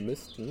ausgeben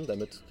müssten,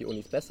 damit die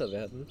Unis besser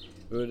werden,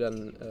 würde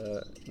dann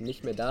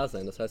nicht mehr da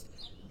sein. Das heißt,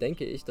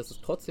 denke ich, dass es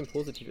trotzdem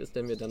positiv ist,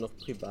 wenn wir dann noch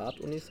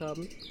Privatunis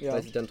haben,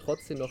 weil sie dann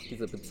trotzdem noch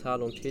diese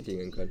Bezahlung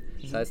tätigen können.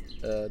 Das heißt,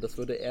 das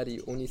würde eher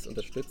die Unis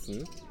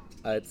unterstützen,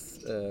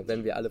 als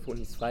wenn wir alle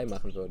Unis frei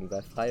machen würden,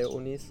 weil freie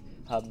Unis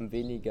haben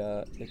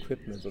weniger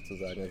Equipment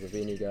sozusagen, also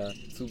weniger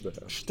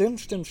Zubehör.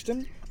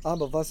 Stimmt.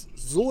 Aber was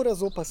so oder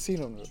so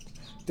passieren wird,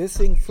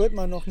 deswegen führt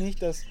man noch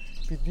nicht das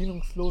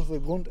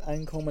bedingungslose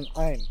Grundeinkommen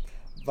ein,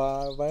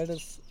 weil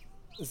das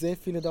sehr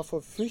viele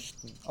davor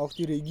fürchten, auch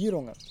die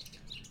Regierungen,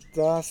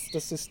 dass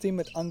das System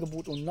mit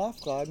Angebot und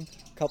Nachfragen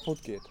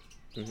kaputt geht.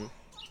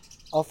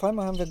 Auf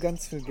einmal haben wir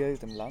ganz viel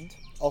Geld im Land,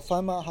 auf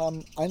einmal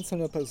haben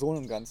einzelne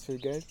Personen ganz viel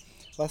Geld,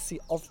 was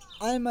sie auf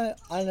einmal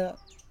alle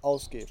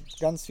ausgeben.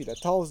 Ganz viele,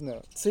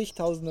 Tausende,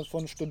 zigtausende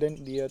von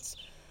Studenten, die jetzt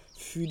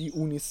für die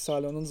Unis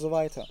zahlen und so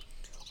weiter.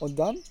 Und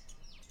dann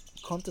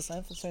kommt es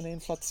einfach zu einer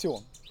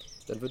Inflation.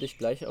 Dann würde ich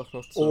gleich auch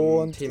noch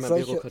zum Thema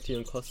Bürokratie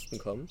und Kosten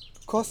kommen.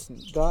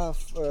 Kosten, da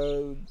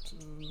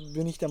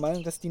bin ich der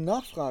Meinung, dass die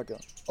Nachfrage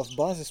auf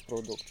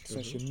Basisprodukte, zum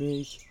Beispiel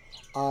Milch,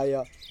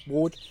 Eier,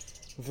 Brot,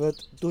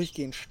 wird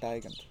durchgehend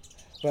steigend.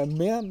 Weil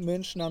mehr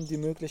Menschen haben die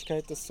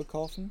Möglichkeit, das zu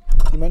kaufen.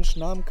 Die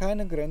Menschen haben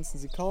keine Grenzen.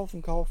 Sie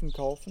kaufen,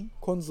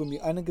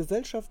 konsumieren. Eine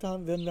Gesellschaft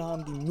werden wir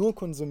haben, die nur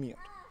konsumiert.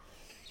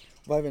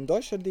 Weil wir in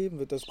Deutschland leben,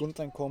 wird das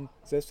Grundeinkommen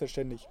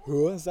selbstverständlich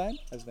höher sein,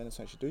 als wenn es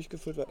zum Beispiel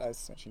durchgeführt wird,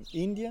 als zum Beispiel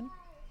in Indien.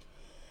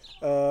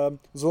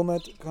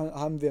 Somit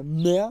haben wir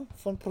mehr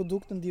von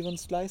Produkten, die wir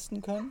uns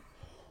leisten können.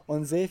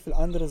 Und sehr viele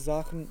andere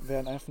Sachen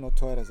werden einfach nur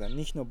teurer sein.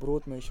 Nicht nur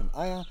Brot, Milch und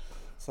Eier,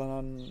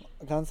 sondern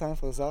ganz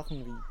einfache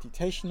Sachen wie die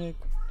Technik,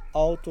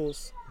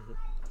 Autos,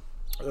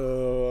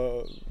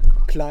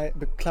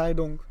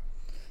 Bekleidung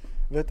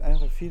wird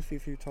einfach viel, viel,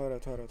 viel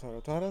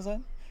teurer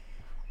sein.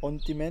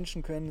 Und die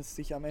Menschen können es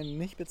sich am Ende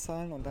nicht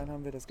bezahlen. Und dann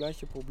haben wir das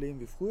gleiche Problem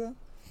wie früher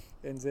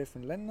in sehr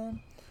vielen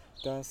Ländern,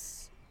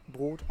 dass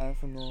Brot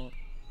einfach nur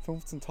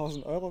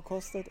 15.000 Euro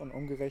kostet und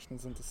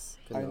umgerechnet sind es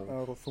 1,50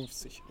 Euro.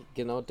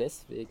 Genau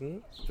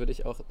deswegen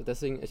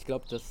ich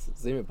glaube, das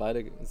sehen wir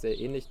beide sehr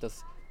ähnlich,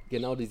 dass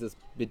genau dieses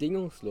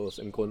bedingungslos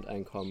im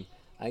Grundeinkommen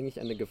eigentlich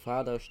eine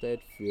Gefahr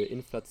darstellt für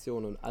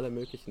Inflation und alle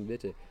möglichen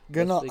Werte.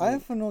 Genau, deswegen,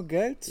 einfach nur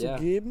Geld zu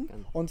geben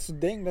und zu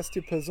denken, dass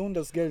die Person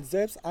das Geld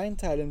selbst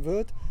einteilen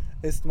wird,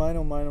 ist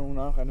meiner Meinung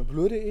nach eine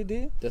blöde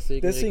Idee.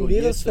 Deswegen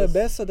wäre es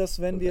besser,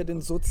 dass wenn wir den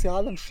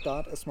sozialen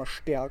Staat erstmal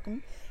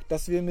stärken,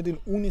 dass wir mit den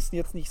Unis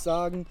jetzt nicht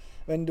sagen,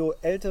 wenn du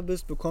älter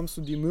bist, bekommst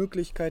du die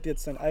Möglichkeit,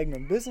 jetzt dein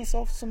eigenes Business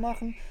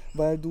aufzumachen,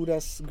 weil du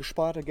das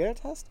gesparte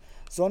Geld hast,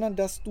 sondern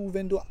dass du,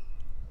 wenn du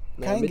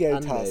kein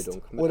Geld hast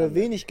oder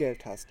wenig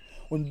Geld hast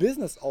und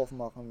Business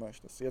aufmachen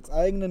möchtest, jetzt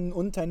eigenen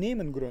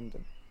Unternehmen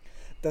gründen,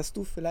 dass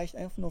du vielleicht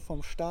einfach nur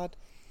vom Staat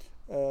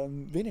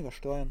weniger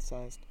Steuern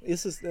zahlst.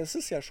 Es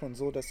ist ja schon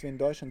so, dass wir in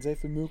Deutschland sehr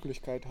viel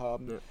Möglichkeit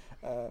haben,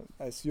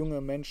 als junge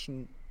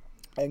Menschen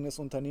eigenes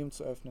Unternehmen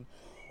zu öffnen.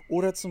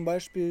 Oder zum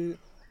Beispiel,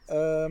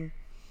 dass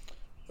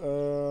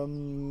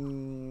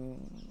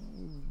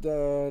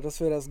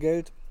wir das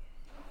Geld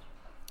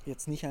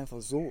jetzt nicht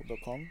einfach so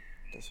bekommen,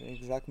 dass wir, wie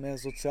gesagt, mehr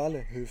soziale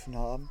Hilfen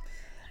haben,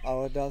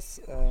 aber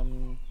dass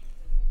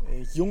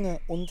junge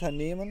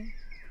Unternehmen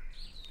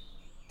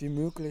die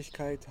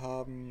Möglichkeit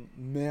haben,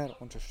 mehr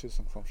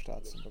Unterstützung vom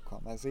Staat zu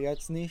bekommen. Also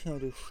jetzt nicht nur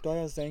durch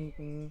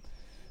Steuersenken,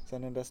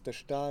 sondern dass der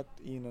Staat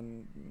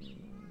ihnen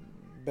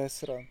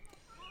bessere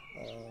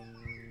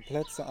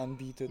Plätze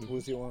anbietet,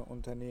 wo sie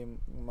Unternehmen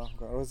machen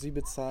können. Oder sie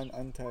bezahlen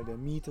einen Anteil der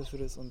Miete für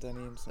das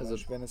Unternehmen, zum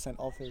Beispiel, wenn es ein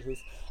Aufwand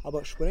ist.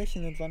 Aber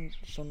sprechen wir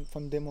schon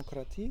von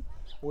Demokratie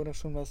oder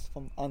schon was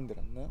vom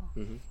anderen? Ne?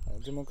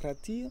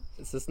 Demokratie,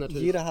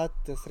 jeder hat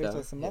das Recht,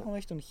 was er machen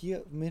möchte, und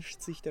hier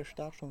mischt sich der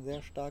Staat schon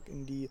sehr stark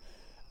in die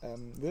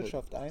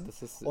Wirtschaft ein.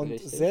 Und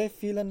richtig. Sehr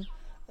vielen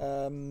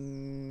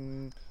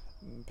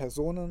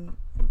Personen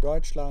in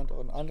Deutschland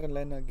und anderen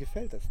Ländern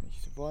gefällt das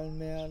nicht. Sie wollen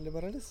mehr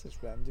liberalistisch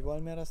bleiben. Die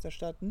wollen mehr, dass der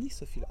Staat nicht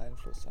so viel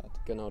Einfluss hat.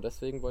 Genau,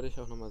 deswegen wollte ich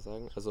auch nochmal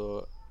sagen,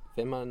 also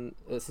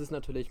es ist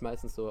natürlich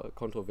meistens so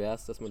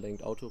kontrovers, dass man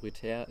denkt,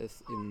 autoritär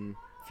ist in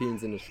vielen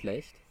Sinne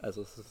schlecht.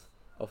 Also es ist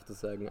oft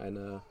sozusagen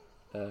eine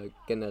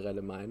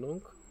generelle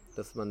Meinung,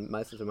 dass man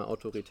meistens, wenn man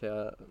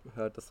autoritär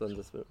hört, dass man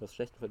das was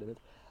Schlechtes verbindet.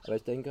 Aber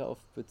ich denke, auf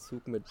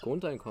Bezug mit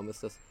Grundeinkommen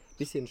ist das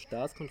bisschen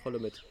Staatskontrolle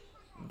mit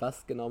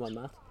was genau man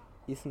macht,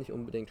 ist nicht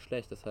unbedingt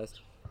schlecht. Das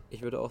heißt,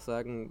 ich würde auch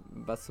sagen,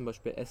 was zum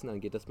Beispiel Essen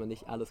angeht, dass man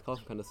nicht alles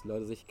kaufen kann, dass die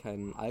Leute sich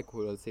keinen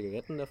Alkohol oder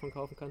Zigaretten davon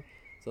kaufen können,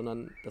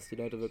 sondern dass die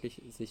Leute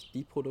wirklich sich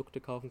die Produkte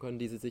kaufen können,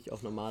 die sie sich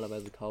auch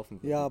normalerweise kaufen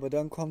würden. Ja, aber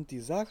dann kommt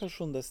die Sache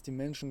schon, dass die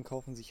Menschen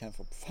kaufen sich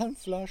einfach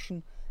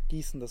Pfandflaschen,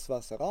 gießen das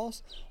Wasser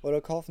raus oder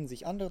kaufen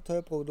sich andere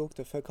teure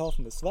Produkte,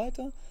 verkaufen das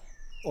weiter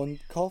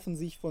und kaufen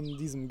sich von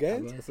diesem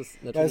Geld.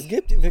 Aber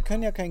wir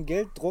können ja kein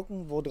Geld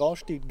drucken, wo drauf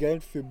steht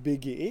Geld für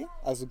BGE,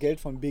 also Geld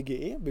von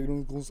BGE,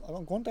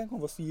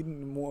 Bedingungsgrundeinkommen, was du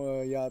jeden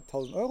Jahr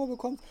 1.000 Euro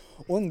bekommst,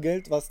 und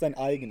Geld, was dein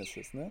eigenes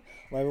ist. Ne?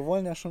 Weil wir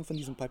wollen ja schon von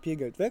diesem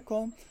Papiergeld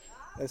wegkommen.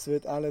 Es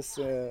wird alles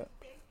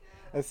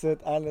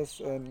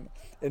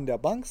in der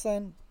Bank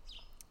sein,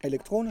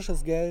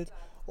 elektronisches Geld,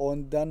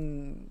 und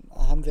dann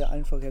haben wir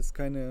einfach jetzt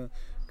keine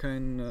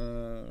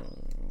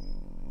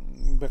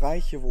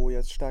Bereiche, wo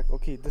jetzt stark,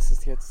 okay, das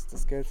ist jetzt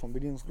das Geld vom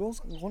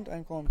bedingungslosen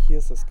Grundeinkommen, hier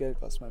ist das Geld,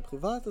 was mein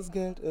privates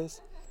Geld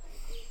ist.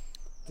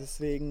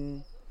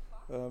 Deswegen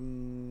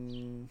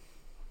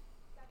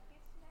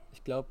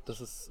ich glaube, das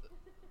ist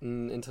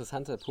ein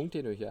interessanter Punkt,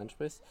 den du hier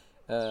ansprichst.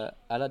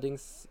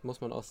 Allerdings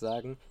muss man auch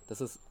sagen,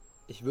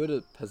 ich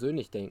würde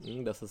persönlich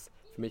denken, dass es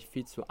für mich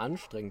viel zu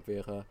anstrengend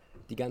wäre,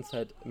 die ganze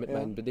Zeit mit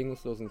meinem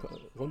bedingungslosen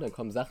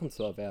Grundeinkommen Sachen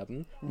zu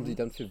erwerben, um sie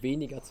dann für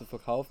weniger zu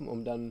verkaufen,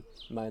 um dann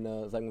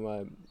meine, sagen wir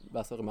mal,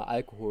 was auch immer,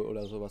 Alkohol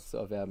oder sowas zu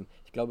erwerben.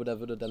 Ich glaube,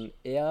 da würde dann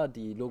eher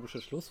die logische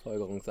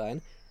Schlussfolgerung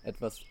sein,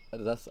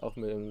 das auch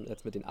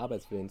jetzt mit den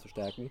Arbeitswillen zu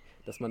stärken,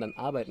 dass man dann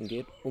arbeiten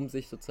geht, um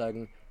sich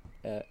sozusagen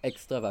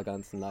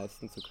Extravaganzen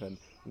leisten zu können.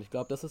 Und ich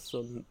glaube, das ist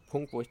so ein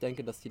Punkt, wo ich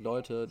denke, dass die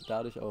Leute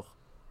dadurch auch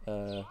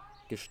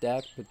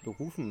gestärkt mit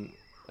Berufen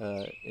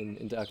in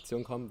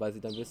Interaktion kommen, weil sie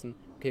dann wissen,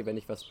 okay, wenn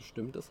ich was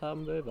Bestimmtes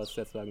haben will, was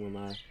jetzt, sagen wir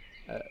mal,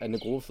 eine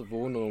große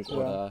Wohnung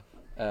oder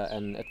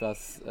ein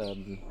etwas,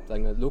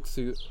 sagen wir,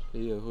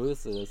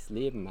 luxuriöses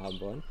Leben haben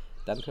wollen,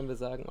 dann können wir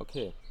sagen,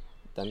 okay,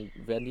 dann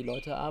werden die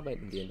Leute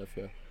arbeiten gehen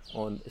dafür.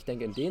 Und ich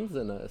denke, in dem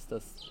Sinne ist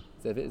das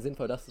sehr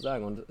sinnvoll, das zu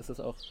sagen. Und es ist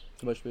auch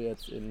zum Beispiel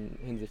jetzt in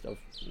Hinsicht auf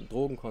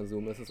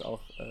Drogenkonsum, ist es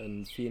auch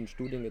in vielen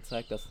Studien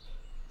gezeigt, dass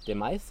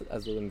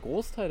also ein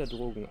Großteil der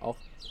Drogen auch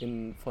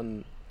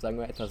von, sagen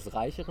wir, etwas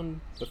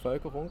reicheren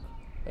Bevölkerung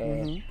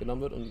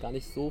genommen wird und gar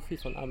nicht so viel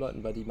von armen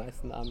Leuten, weil die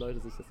meisten armen Leute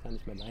sich das gar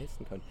nicht mehr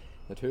leisten können.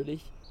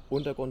 Natürlich,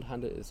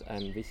 Untergrundhandel ist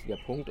ein wichtiger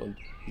Punkt und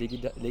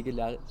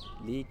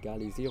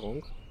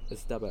Legalisierung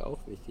ist dabei auch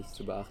wichtig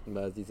zu beachten,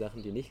 weil die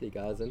Sachen, die nicht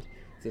legal sind,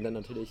 sind dann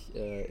natürlich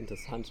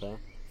interessanter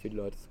für die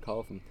Leute zu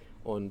kaufen.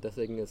 Und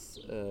deswegen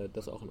ist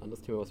das auch ein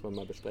anderes Thema, was man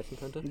mal besprechen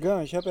könnte.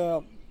 Ja, ich habe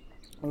ja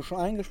schon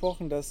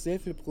angesprochen, dass sehr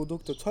viele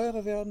Produkte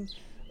teurer werden.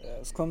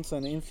 Es kommt zu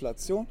einer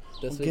Inflation.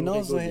 Deswegen und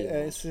genauso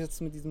ist es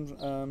jetzt mit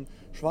diesem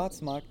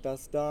Schwarzmarkt,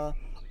 dass da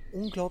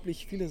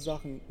unglaublich viele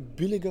Sachen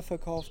billiger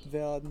verkauft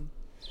werden.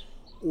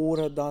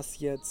 Oder dass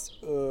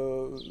jetzt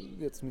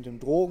mit den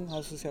Drogen,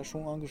 hast du es ja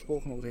schon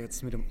angesprochen, oder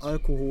jetzt mit dem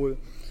Alkohol,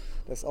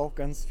 dass auch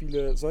ganz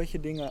viele solche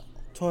Dinge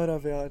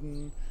teurer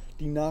werden.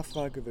 Die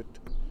Nachfrage wird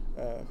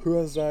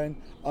höher sein,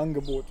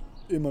 Angebot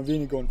immer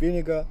weniger und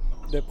weniger,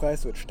 der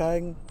Preis wird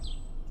steigen.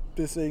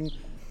 Deswegen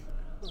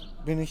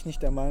bin ich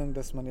nicht der Meinung,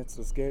 dass man jetzt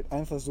das Geld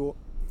einfach so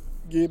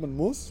geben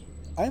muss.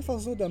 Einfach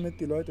so, damit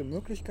die Leute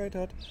Möglichkeit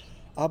hat.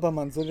 Aber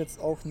man soll jetzt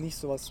auch nicht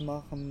sowas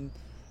machen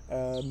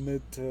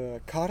mit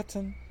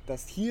Karten,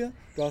 dass hier,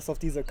 du hast auf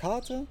dieser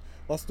Karte,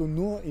 was du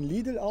nur in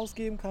Lidl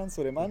ausgeben kannst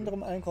oder im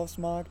anderen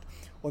Einkaufsmarkt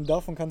und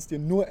davon kannst du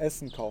dir nur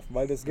Essen kaufen,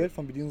 weil das Geld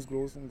vom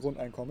bedingungslosen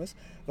Grundeinkommen ist.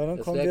 Weil dann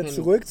kommen wir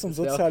zurück zum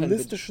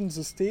sozialistischen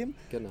System,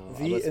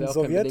 wie in der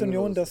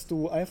Sowjetunion, dass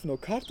du einfach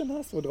nur Karten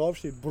hast, wo drauf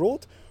steht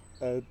Brot,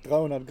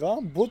 300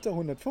 Gramm, Butter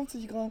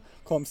 150 Gramm,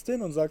 kommst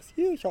hin und sagst,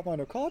 hier, ich habe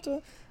meine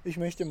Karte, ich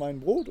möchte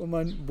mein Brot und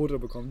mein Butter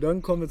bekommen.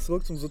 Dann kommen wir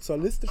zurück zum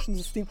sozialistischen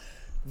System,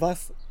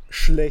 was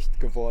schlecht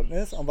geworden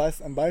ist und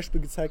was ein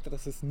Beispiel gezeigt hat,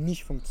 dass es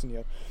nicht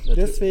funktioniert. Natürlich.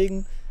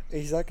 Deswegen,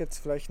 ich sage jetzt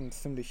vielleicht einen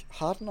ziemlich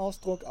harten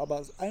Ausdruck,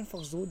 aber es ist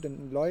einfach so,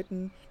 den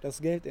Leuten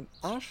das Geld in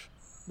Arsch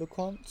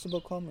zu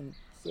bekommen,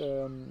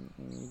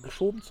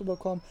 geschoben zu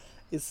bekommen,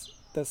 ist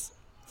das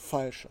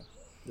Falsche.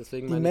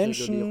 Deswegen die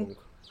Menschen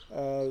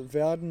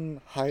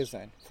werden high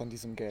sein von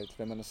diesem Geld,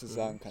 wenn man das so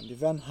sagen kann. Die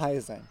werden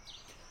high sein.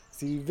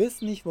 Sie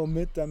wissen nicht,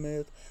 womit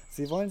damit.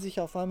 Sie wollen sich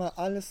auf einmal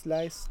alles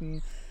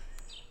leisten.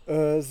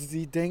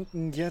 Sie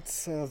denken,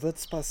 jetzt wird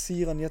es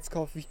passieren, jetzt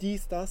kaufe ich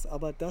dies, das.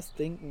 Aber das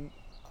denken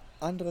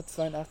andere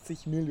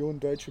 82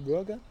 Millionen deutsche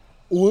Bürger.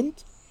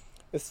 Und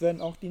es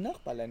werden auch die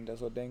Nachbarländer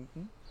so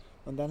denken.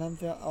 Und dann haben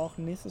wir auch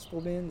ein nächstes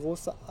Problem,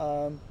 große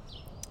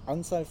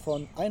Anzahl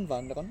von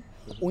Einwanderern.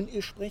 Und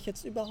ich spreche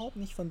jetzt überhaupt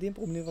nicht von dem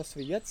Problem, was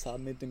wir jetzt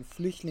haben mit den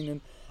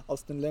Flüchtlingen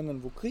aus den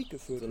Ländern, wo Krieg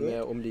geführt wird.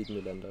 Mehr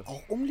umliegende Länder.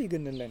 Auch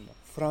umliegende Länder.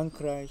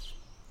 Frankreich,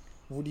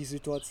 wo die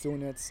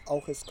Situation jetzt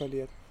auch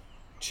eskaliert.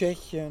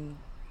 Tschechien,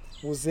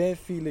 wo sehr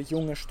viele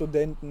junge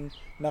Studenten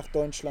nach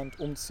Deutschland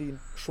umziehen,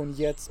 schon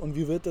jetzt. Und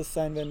wie wird es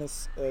sein, wenn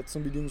es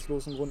zum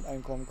bedingungslosen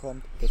Grundeinkommen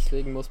kommt?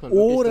 Deswegen muss man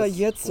oder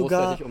jetzt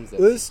sogar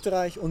umsetzen.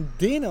 Österreich und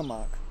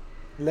Dänemark,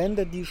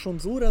 Länder, die schon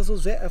so oder so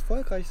sehr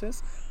erfolgreich sind,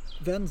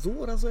 werden so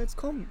oder so jetzt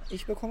kommen.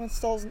 Ich bekomme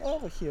jetzt 1.000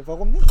 Euro hier.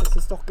 Warum nicht? Das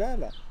ist doch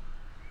geiler.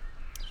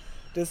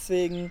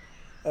 Deswegen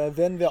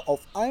werden wir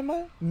auf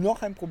einmal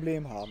noch ein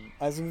Problem haben.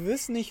 Also wir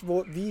wissen nicht,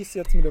 wie es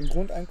jetzt mit dem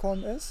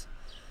Grundeinkommen ist.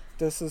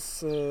 Das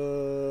ist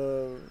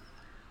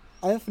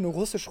einfach nur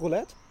russisch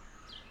Roulette.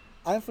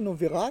 Einfach nur,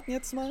 wir raten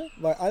jetzt mal,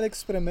 weil alle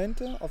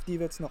Experimente, auf die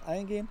wir jetzt noch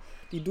eingehen,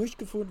 die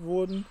durchgeführt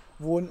wurden,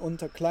 wurden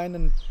unter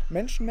kleinen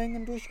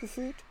Menschenmengen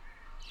durchgeführt.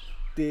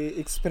 Die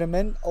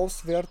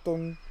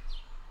Experimentauswertungen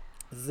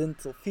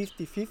sind so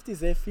 50-50.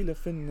 Sehr viele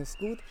finden es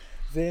gut,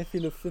 sehr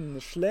viele finden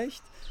es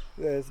schlecht.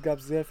 Es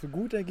gab sehr viele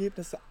gute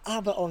Ergebnisse,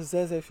 aber auch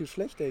sehr, sehr viele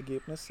schlechte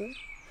Ergebnisse.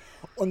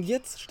 Und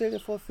jetzt stell dir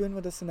vor, führen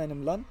wir das in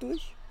einem Land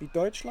durch, wie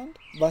Deutschland,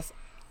 was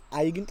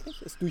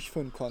eigentlich es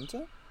durchführen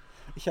konnte.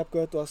 Ich habe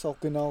gehört, du hast auch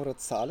genauere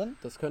Zahlen.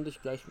 Das könnte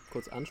ich gleich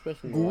kurz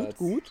ansprechen.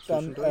 Gut,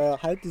 dann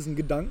halt diesen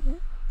Gedanken.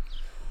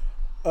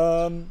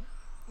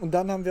 Und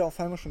dann haben wir auf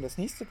einmal schon das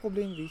nächste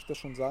Problem, wie ich das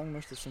schon sagen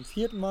möchte, zum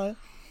 4. Mal,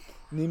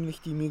 nämlich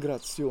die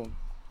Migration.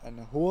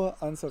 Eine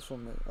hohe Anzahl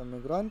von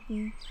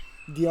Migranten,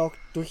 die auch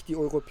durch die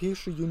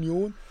Europäische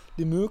Union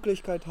die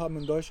Möglichkeit haben,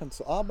 in Deutschland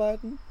zu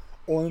arbeiten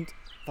und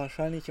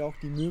wahrscheinlich auch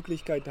die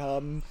Möglichkeit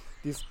haben,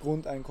 dieses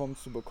Grundeinkommen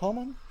zu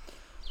bekommen.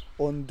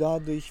 Und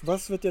dadurch,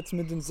 was wird jetzt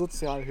mit den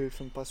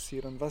Sozialhilfen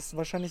passieren?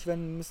 Wahrscheinlich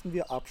müssen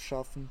wir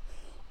abschaffen.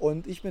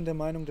 Und ich bin der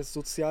Meinung, dass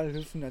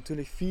Sozialhilfen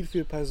natürlich viel,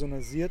 viel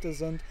personalisierter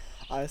sind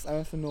als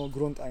einfach nur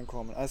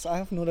Grundeinkommen, als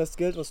einfach nur das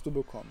Geld, was du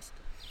bekommst.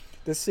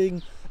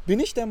 Deswegen bin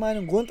ich der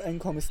Meinung,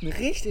 Grundeinkommen ist eine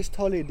richtig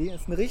tolle Idee,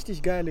 ist eine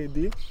richtig geile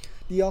Idee,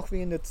 die auch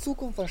wir in der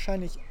Zukunft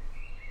wahrscheinlich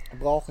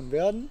brauchen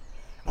werden.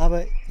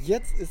 Aber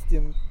jetzt ist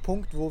der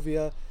Punkt, wo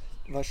wir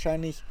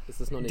wahrscheinlich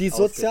die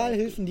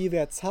Sozialhilfen, die wir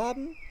jetzt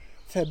haben,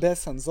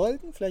 verbessern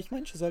sollten. Vielleicht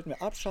manche sollten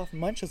wir abschaffen,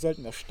 manche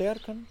sollten wir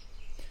stärken.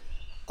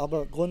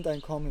 Aber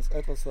Grundeinkommen ist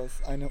etwas,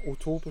 was eine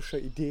utopische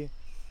Idee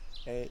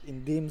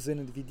in dem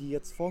Sinne, wie die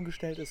jetzt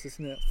vorgestellt ist, ist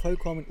eine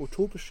vollkommen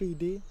utopische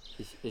Idee.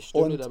 Ich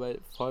stimme dir dabei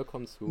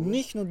vollkommen zu.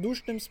 Nicht nur du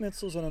stimmst mir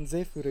zu, sondern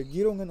sehr viele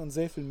Regierungen und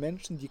sehr viele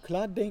Menschen, die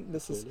klar denken,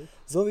 dass es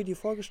so wie die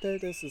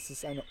vorgestellt ist, es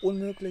ist eine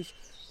unmöglich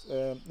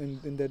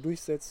in der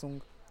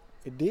Durchsetzung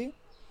Idee.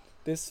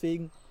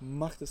 Deswegen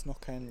macht es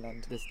noch kein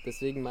Land.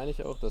 Deswegen meine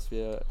ich auch, dass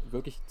wir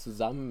wirklich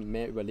zusammen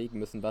mehr überlegen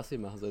müssen, was wir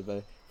machen sollen,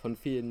 weil von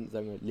vielen,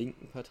 sagen wir,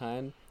 linken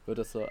Parteien wird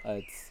das so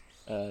als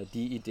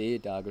die Idee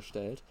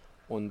dargestellt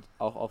und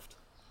auch oft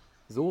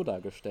so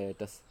dargestellt,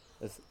 dass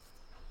es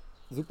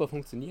super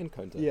funktionieren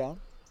könnte. Ja.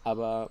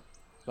 Aber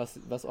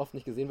was oft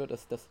nicht gesehen wird,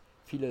 ist, dass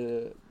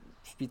viele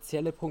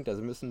spezielle Punkte,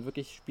 also wir müssen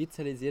wirklich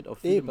spezialisiert auf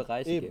viele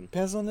Bereiche gehen.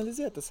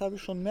 Personalisiert, das habe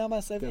ich schon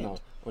mehrmals erwähnt. Genau.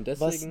 Und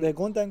deswegen, was der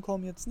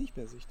Grundeinkommen jetzt nicht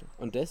besichtigt.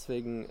 Und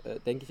deswegen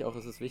denke ich auch,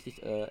 es ist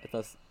wichtig,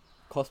 etwas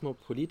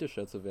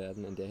kosmopolitischer zu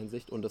werden in der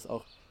Hinsicht und das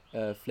auch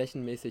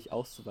flächenmäßig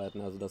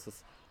auszuweiten. Also dass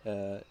es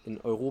in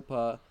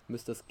Europa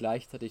müsste es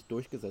gleichzeitig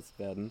durchgesetzt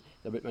werden,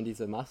 damit man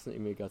diese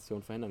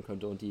Massenimmigration verhindern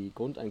könnte. Und die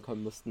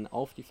Grundeinkommen müssten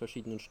auf die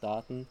verschiedenen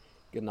Staaten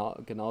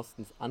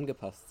genauestens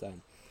angepasst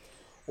sein.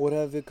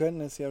 Oder wir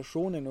können es ja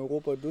schon in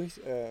Europa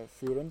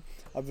durchführen,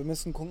 aber wir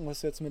müssen gucken,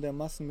 was wir jetzt mit der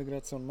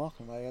Massenmigration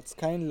machen. Weil jetzt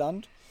kein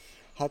Land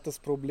hat das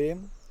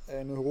Problem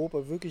in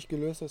Europa wirklich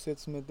gelöst, was wir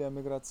jetzt mit der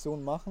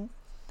Migration machen.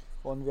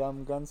 Und wir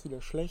haben ganz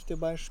viele schlechte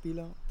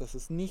Beispiele, dass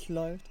es nicht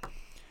läuft,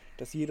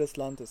 dass jedes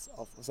Land es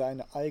auf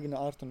seine eigene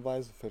Art und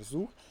Weise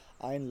versucht.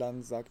 Ein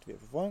Land sagt, wir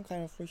wollen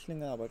keine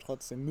Flüchtlinge, aber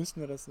trotzdem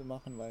müssen wir das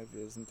machen, weil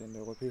wir sind in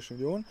der Europäischen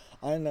Union.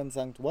 Ein Land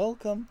sagt,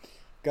 welcome.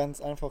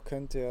 Ganz einfach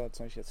könnt ihr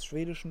zum Beispiel jetzt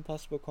schwedischen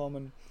Pass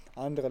bekommen.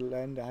 Andere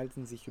Länder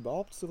halten sich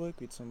überhaupt zurück,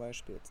 wie zum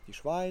Beispiel jetzt die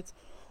Schweiz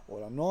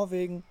oder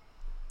Norwegen.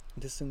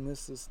 Deswegen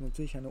müsste es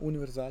natürlich eine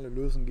universale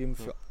Lösung geben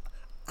für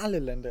alle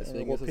Länder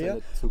in Europa.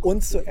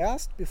 Und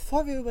zuerst,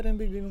 bevor wir über den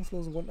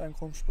bedingungslosen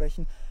Grundeinkommen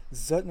sprechen,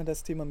 sollten wir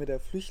das Thema mit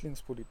der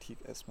Flüchtlingspolitik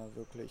erstmal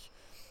wirklich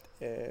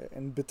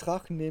in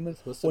Betracht nehmen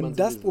und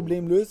das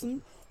Problem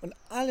lösen und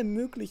alle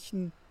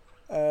möglichen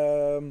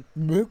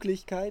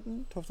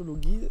Möglichkeiten,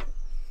 Tautologie,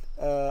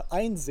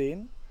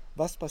 einsehen,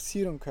 was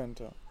passieren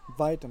könnte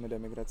weiter mit der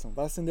Migration,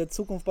 was in der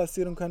Zukunft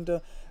passieren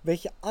könnte,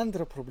 welche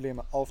andere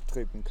Probleme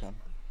auftreten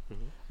können,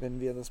 wenn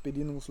wir das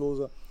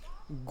bedingungslose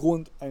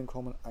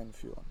Grundeinkommen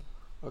einführen.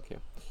 Okay.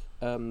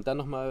 Dann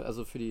nochmal,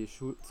 also für die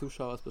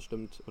Zuschauer ist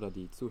bestimmt, oder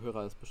die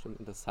Zuhörer ist bestimmt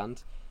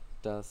interessant,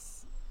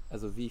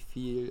 also wie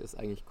viel es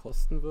eigentlich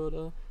kosten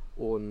würde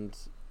und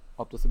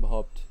ob das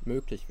überhaupt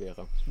möglich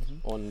wäre.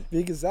 Und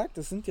wie gesagt,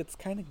 das sind jetzt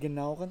keine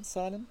genaueren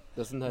Zahlen,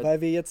 das sind halt,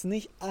 weil wir jetzt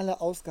nicht alle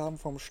Ausgaben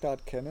vom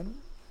Staat kennen.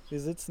 Wir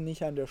sitzen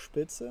nicht an der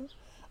Spitze,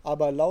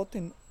 aber laut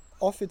den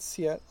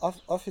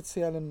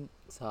offiziellen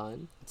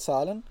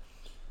Zahlen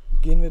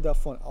gehen wir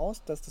davon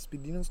aus, dass das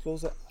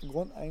bedingungslose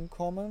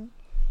Grundeinkommen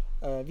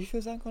wie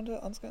viel sein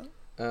könnte, Ansgar?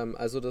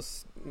 Also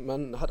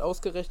man hat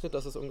ausgerechnet,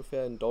 dass es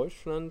ungefähr in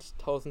Deutschland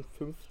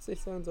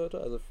 1050 sein sollte,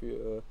 also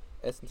für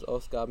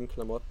Essensausgaben,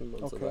 Klamotten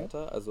und so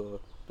weiter. Also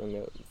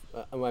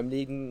um einem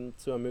Leben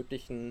zu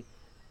ermöglichen,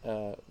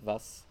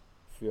 was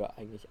für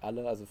eigentlich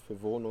alle, also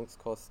für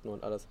Wohnungskosten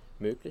und alles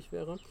möglich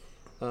wäre.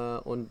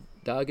 Und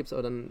da gibt es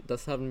aber dann,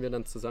 das haben wir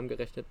dann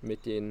zusammengerechnet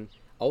mit den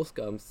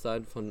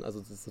Ausgabenzahlen von, also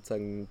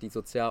sozusagen die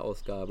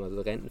Sozialausgaben, also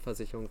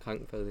Rentenversicherung,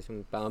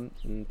 Krankenversicherung,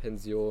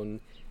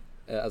 Beamtenpension,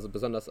 also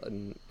besonders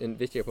ein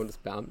wichtiger Punkt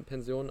ist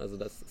Beamtenpension, also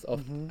das ist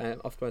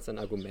oftmals ein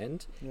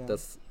Argument,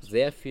 dass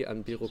sehr viel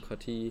an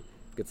Bürokratie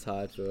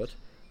gezahlt wird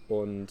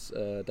und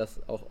das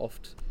auch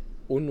oft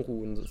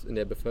Unruhen in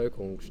der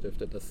Bevölkerung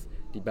stiftet, dass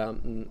die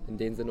Beamten in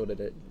dem Sinne oder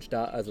der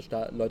Staat, also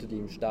Leute, die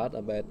im Staat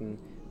arbeiten,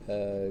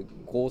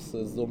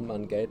 große Summen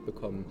an Geld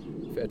bekommen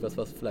für etwas,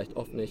 was vielleicht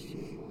oft nicht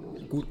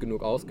gut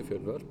genug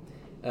ausgeführt wird.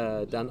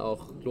 Dann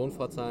auch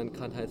Lohnfortzahlen,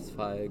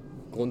 Krankheitsfall,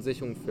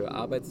 Grundsicherung für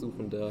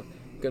Arbeitssuchende,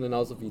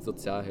 genauso wie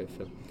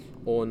Sozialhilfe.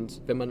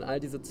 Und wenn man all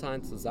diese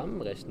Zahlen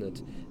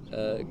zusammenrechnet,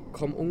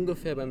 kommen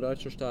ungefähr beim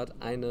deutschen Staat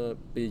 1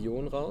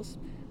 Billion raus.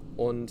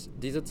 Und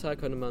diese Zahl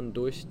könnte man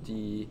durch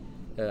die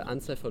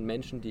Anzahl von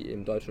Menschen, die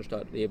im deutschen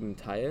Staat leben,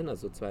 teilen,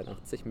 also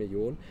 82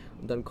 Millionen.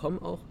 Und dann kommen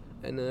auch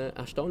eine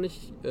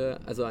erstaunlich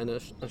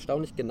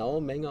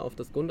genaue Menge auf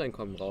das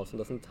Grundeinkommen raus. Und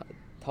das sind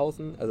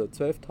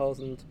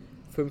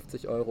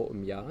 12.050 Euro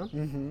im Jahr.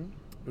 Und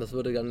das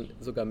würde dann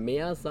sogar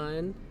mehr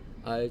sein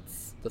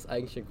als das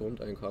eigentliche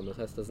Grundeinkommen. Das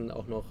heißt, da sind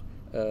auch noch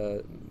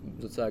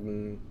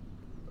sozusagen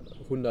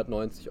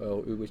 190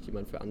 Euro übrig, die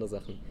man für andere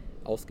Sachen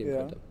ausgeben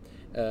könnte.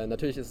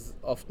 Natürlich ist es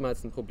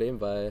oftmals ein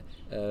Problem, weil,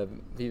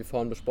 wie wir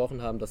vorhin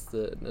besprochen haben, dass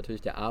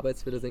natürlich der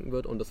Arbeitswille sinken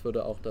wird und das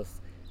würde auch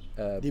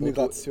die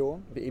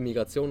Migration,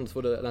 und es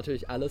würde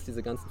natürlich alles,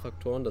 diese ganzen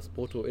Faktoren, das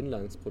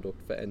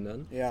Bruttoinlandsprodukt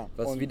verändern,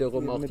 was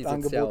wiederum auch die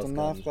Angebot und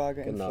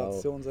Nachfrage,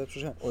 Inflation,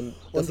 Und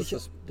das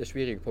ist der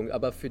schwierige Punkt.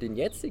 Aber für den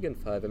jetzigen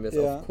Fall, wenn wir es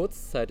auch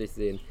kurzzeitig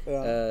sehen,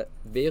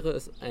 wäre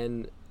es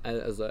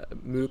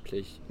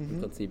möglich im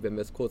Prinzip, wenn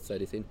wir es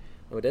kurzzeitig sehen.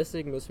 Aber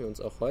deswegen müssen wir uns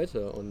auch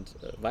heute und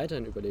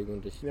weiterhin überlegen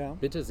und ich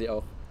bitte Sie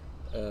auch,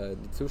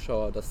 die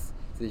Zuschauer, dass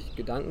sie sich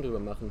Gedanken darüber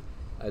machen,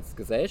 als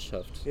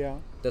Gesellschaft, Ja.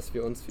 dass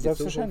wir uns für die Zukunft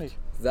Selbstverständlich.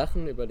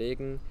 Sachen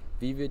überlegen,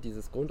 wie wir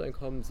dieses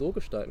Grundeinkommen so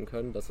gestalten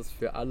können, dass es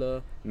für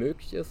alle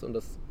möglich ist und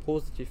das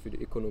positiv für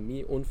die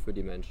Ökonomie und für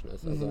die Menschen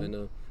ist. Also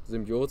eine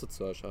Symbiose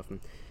zu erschaffen.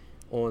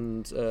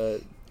 Und Ich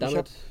habe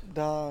damit...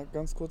 da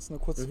ganz kurz eine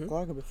kurze Mhm.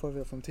 Frage, bevor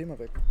wir vom Thema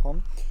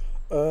wegkommen.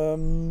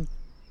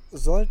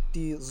 Soll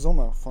die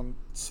Summe von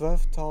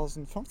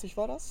 12.050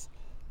 war das?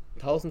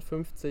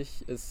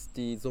 1050 ist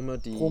die Summe,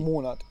 die... Pro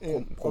Monat.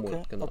 Pro Okay,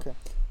 Monat, genau. okay.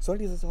 Soll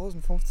diese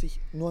 1050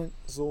 nur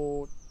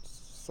so,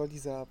 soll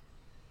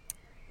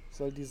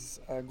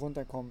dieses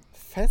Grundeinkommen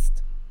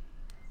fest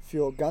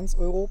für ganz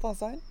Europa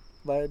sein?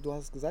 Weil du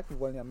hast gesagt, wir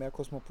wollen ja mehr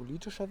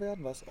kosmopolitischer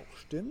werden, was auch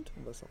stimmt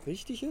und was auch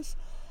richtig ist.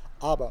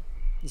 Aber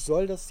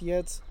soll das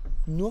jetzt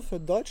nur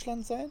für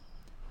Deutschland sein?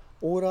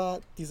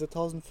 Oder diese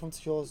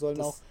 1050 Euro sollen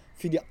Das- auch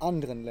für die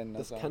anderen Länder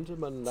Das sein? könnte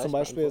man leicht Zum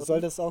Beispiel beantworten.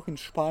 soll das auch in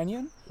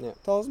Spanien Ja.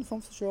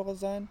 1050 Euro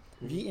sein,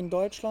 wie in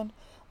Deutschland?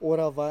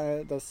 Oder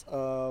weil das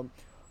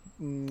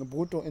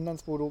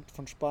Bruttoinlandsprodukt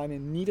von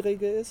Spanien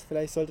niedriger ist,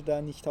 vielleicht sollte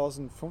da nicht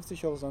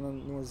 1050 Euro,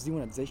 sondern nur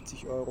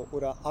 760 Euro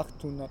oder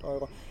 800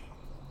 Euro.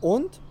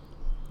 Und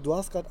du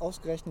hast gerade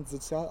ausgerechnet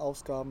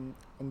Sozialausgaben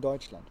in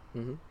Deutschland.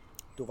 Mhm.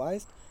 Du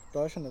weißt,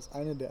 Deutschland ist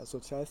eine der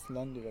sozialsten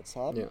Länder, die wir jetzt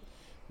haben, Ja.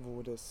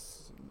 wo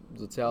das ein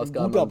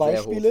Sozialausgaben guter sehr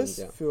hoch Beispiel sind, ist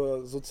ja.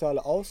 für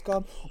soziale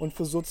Ausgaben und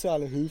für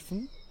soziale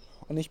Hilfen.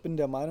 Und ich bin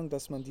der Meinung,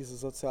 dass man diese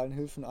sozialen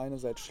Hilfen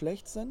einerseits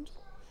schlecht sind,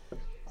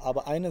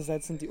 aber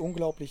einerseits sind die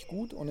unglaublich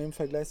gut und im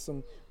Vergleich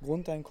zum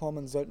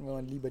Grundeinkommen sollten wir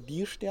mal lieber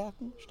die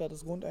stärken, statt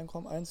das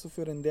Grundeinkommen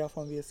einzuführen, in der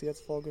Form, wie es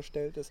jetzt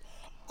vorgestellt ist.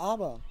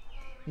 Aber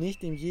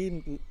nicht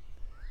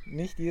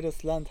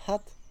jedes Land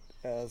hat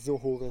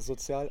so hohe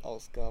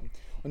Sozialausgaben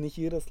und nicht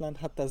jedes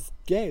Land hat das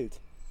Geld,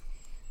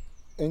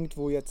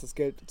 irgendwo jetzt das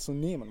Geld zu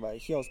nehmen, weil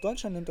hier aus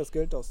Deutschland nimmt das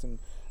Geld aus den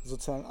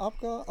sozialen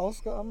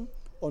Ausgaben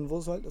und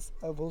wo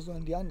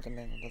sollen die anderen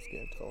Länder das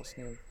Geld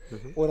rausnehmen?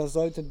 Oder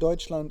sollte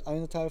Deutschland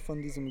einen Teil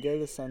von diesem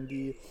Geldes an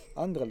die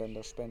anderen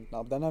Länder spenden?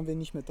 Aber dann haben wir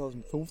nicht mehr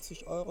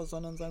 1050 Euro,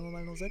 sondern sagen wir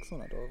mal nur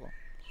 600 Euro.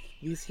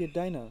 Wie ist hier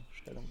deine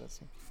Stellung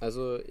dazu?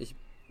 Also ich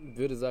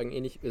würde sagen,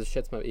 ich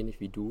schätze mal ähnlich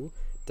wie du,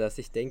 dass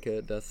ich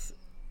denke, dass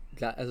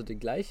also die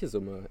gleiche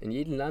Summe in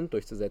jedem Land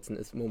durchzusetzen,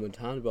 ist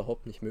momentan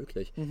überhaupt nicht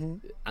möglich.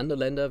 Andere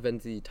Länder, wenn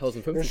sie Wir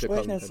 1050 sprechen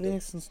bekommen jetzt könnten.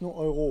 wenigstens nur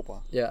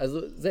Europa. Ja,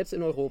 also selbst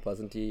in Europa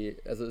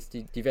ist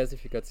die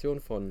Diversifikation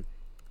von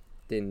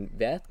den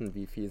Werten,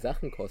 wie viel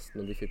Sachen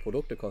kosten und wie viel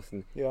Produkte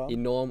kosten, Ja.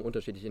 enorm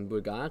unterschiedlich. In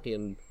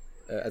Bulgarien,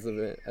 als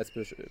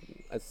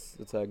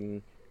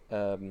sozusagen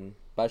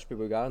Beispiel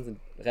Bulgarien sind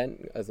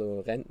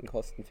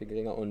Rentenkosten viel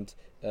geringer und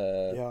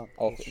Ja,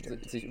 auch das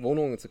stimmt. sich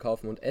Wohnungen zu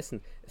kaufen und Essen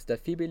ist da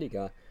viel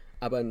billiger.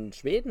 Aber in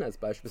Schweden als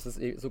Beispiel ist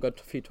es sogar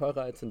viel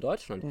teurer als in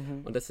Deutschland.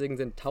 Und deswegen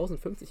sind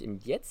 1050 im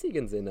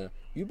jetzigen Sinne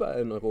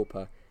überall in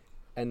Europa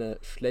eine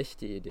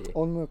schlechte Idee.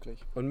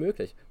 Unmöglich.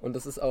 Unmöglich. Und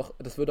das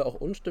würde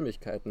auch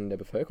Unstimmigkeiten in der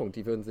Bevölkerung,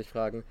 die würden sich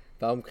fragen,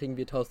 warum kriegen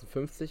wir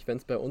 1050, wenn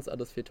es bei uns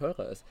alles viel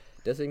teurer ist.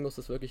 Deswegen muss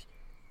es wirklich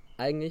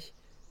eigentlich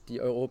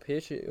die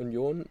Europäische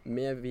Union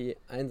mehr wie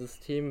ein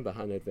System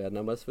behandelt werden.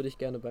 Aber das würde ich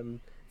gerne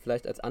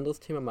vielleicht als anderes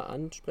Thema mal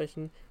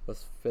ansprechen,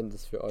 wenn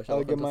das für euch auch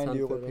Allgemein interessant die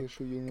wäre.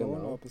 Europäische Union,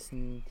 Genau. ob es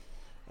ein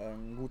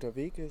guter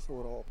Weg ist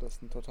oder ob das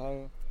eine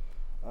total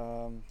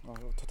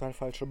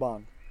falsche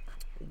Bahn.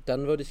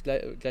 Dann würde ich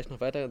gleich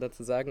noch weiter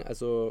dazu sagen,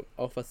 also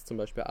auch was zum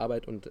Beispiel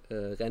Arbeit und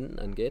Renten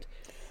angeht.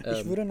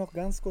 Ich würde noch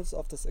ganz kurz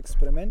auf das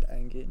Experiment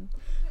eingehen.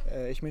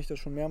 Ich habe es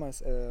schon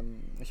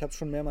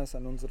mehrmals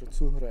an unsere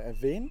Zuhörer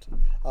erwähnt,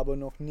 aber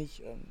noch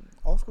nicht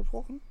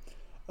ausgesprochen.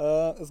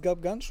 Es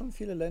gab ganz schon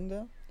viele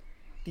Länder,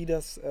 die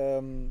das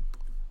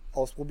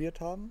ausprobiert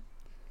haben.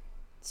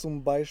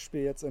 Zum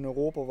Beispiel jetzt in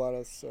Europa war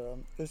das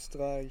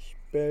Österreich,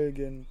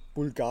 Belgien,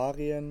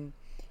 Bulgarien,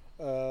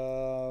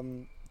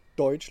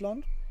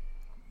 Deutschland,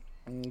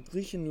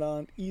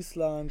 Griechenland,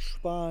 Island,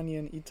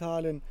 Spanien,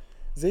 Italien.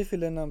 Sehr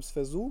viele Länder haben es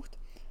versucht.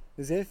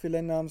 Sehr viele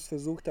Länder haben es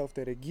versucht, auf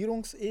der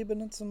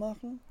Regierungsebene zu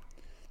machen.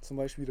 Zum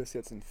Beispiel, dass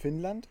jetzt in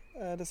Finnland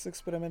das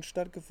Experiment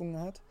stattgefunden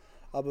hat.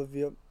 Aber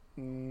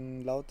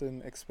laut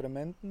den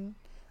Experimenten,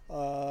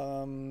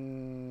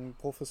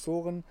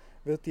 Professoren,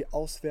 wird die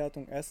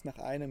Auswertung erst nach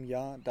einem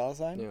Jahr da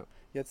sein. Ja.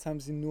 Jetzt haben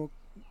sie nur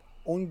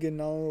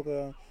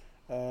ungenauere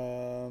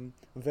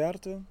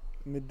Werte,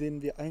 mit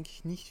denen wir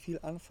eigentlich nicht viel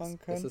anfangen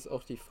können. Es ist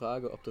auch die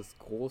Frage, ob das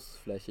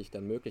großflächig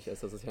dann möglich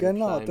ist. Das ist ja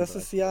Genau, ein das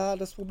ist ja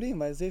das Problem,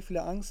 weil sehr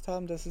viele Angst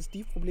haben, dass es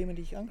die Probleme,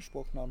 die ich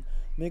angesprochen habe,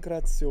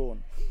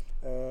 Migration,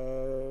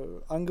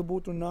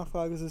 Angebot- und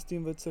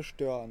Nachfragesystem wird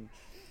zerstören.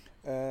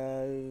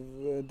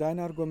 Dein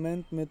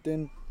Argument mit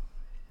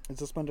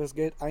dass man das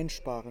Geld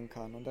einsparen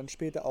kann und dann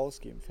später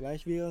ausgeben.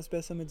 Vielleicht wäre es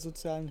besser mit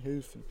sozialen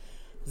Hilfen.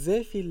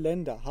 Sehr viele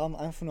Länder haben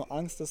einfach nur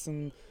Angst, das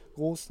in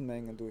großen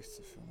Mengen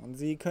durchzuführen. Und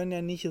sie können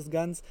ja nicht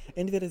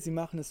entweder sie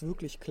machen es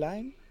wirklich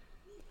klein,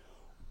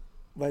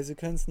 weil sie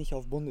können es nicht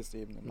auf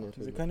Bundesebene machen.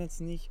 Natürlich. Sie können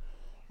jetzt nicht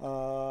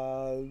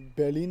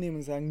Berlin nehmen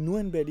und sagen, nur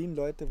in Berlin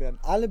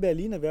alle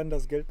Berliner werden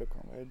das Geld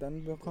bekommen. Weil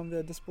dann bekommen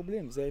wir das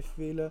Problem. Sehr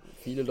viele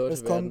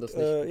Leute werden das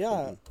nicht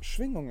bekommen.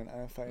 Schwingungen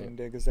einfach in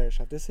der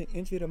Gesellschaft. Deswegen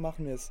entweder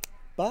machen wir es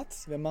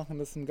Batz, wir machen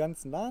das im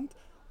ganzen Land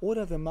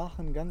oder wir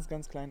machen ein ganz,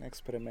 ganz kleines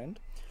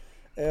Experiment.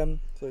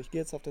 Ich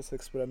gehe jetzt auf das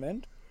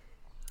Experiment.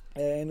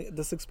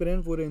 Das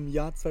Experiment wurde im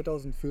Jahr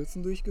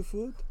 2014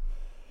 durchgeführt.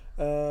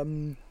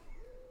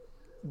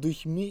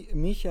 Durch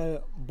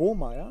Michael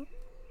Bohmeier.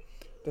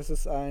 Das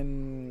ist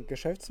ein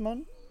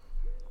Geschäftsmann,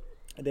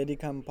 die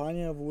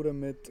Kampagne wurde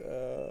mit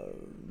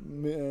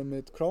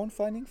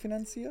Crowdfunding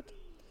finanziert.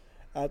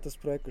 Er hat das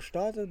Projekt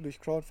gestartet, durch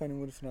Crowdfunding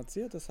wurde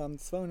finanziert. Es haben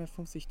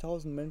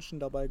 250.000 Menschen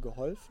dabei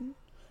geholfen.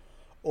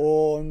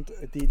 Und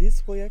die Idee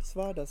des Projekts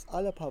war, dass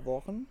alle paar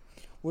Wochen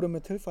wurde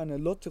mit Hilfe einer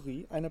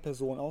Lotterie eine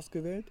Person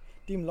ausgewählt,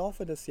 die im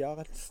Laufe des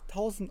Jahres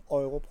 1.000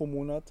 Euro pro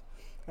Monat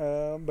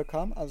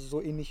bekam, also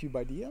so ähnlich wie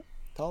bei dir,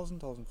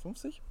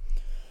 1.050.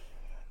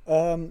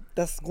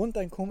 Das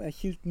Grundeinkommen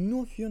erhielt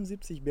nur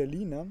 74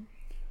 Berliner,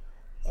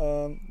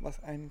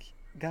 was eigentlich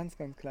ganz,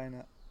 ganz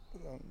kleine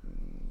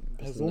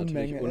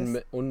Personenmenge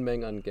ist.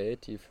 Unmengen an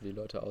Geld, die für die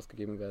Leute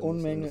ausgegeben werden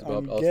Unmengen müssen,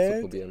 um das überhaupt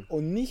auszuprobieren.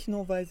 Und nicht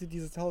nur, weil sie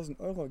diese 1.000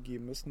 Euro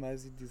geben müssen, weil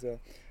sie diese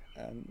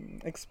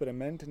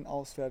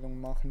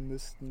Experimentenauswertungen machen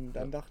müssten.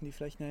 Dann dachten die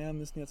vielleicht,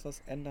 müssen jetzt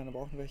was ändern, da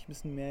brauchen wir vielleicht ein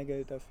bisschen mehr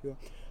Geld dafür.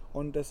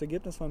 Und das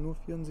Ergebnis war nur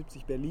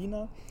 74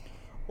 Berliner.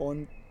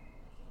 Und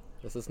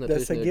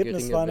das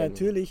Ergebnis war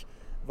natürlich,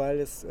 weil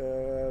es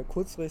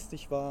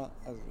kurzfristig war,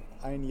 also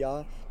ein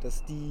Jahr,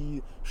 dass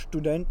die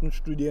Studenten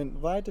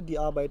studieren weiter, die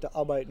Arbeiter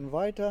arbeiten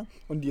weiter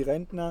und die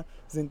Rentner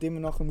sind immer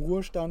noch im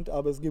Ruhestand,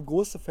 aber es gibt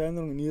große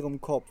Veränderungen in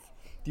ihrem Kopf.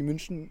 Die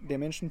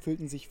Menschen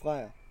fühlten sich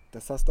freier.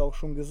 Das hast du auch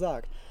schon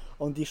gesagt.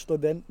 Und die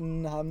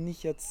Studenten haben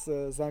nicht jetzt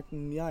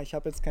sagten, ich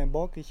habe jetzt keinen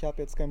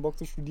Bock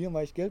zu studieren,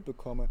 weil ich Geld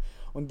bekomme.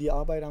 Und die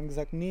Arbeiter haben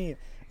gesagt, nee,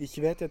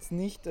 ich werde jetzt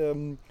nicht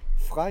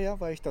freier,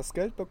 weil ich das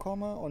Geld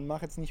bekomme und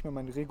mache jetzt nicht mehr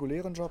meinen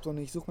regulären Job,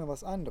 sondern ich suche mir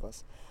was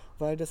anderes.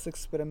 Weil das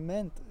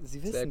Experiment,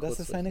 sie wissen, dass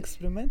es ein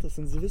Experiment ist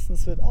und sie wissen,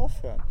 es wird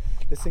aufhören.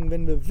 Deswegen,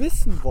 wenn wir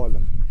wissen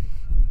wollen,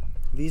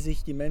 wie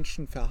sich die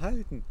Menschen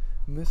verhalten,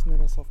 müssen wir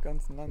das auf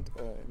ganzem Land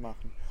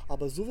machen.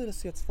 Aber so wie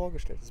das jetzt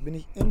vorgestellt ist, bin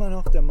ich immer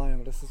noch der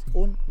Meinung, dass es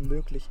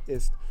unmöglich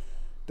ist.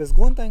 Das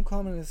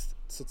Grundeinkommen ist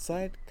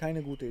zurzeit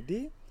keine gute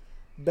Idee.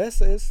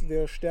 Besser ist,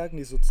 wir stärken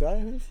die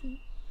Sozialhilfen.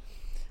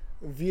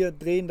 Wir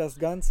drehen das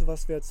Ganze,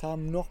 was wir jetzt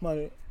haben,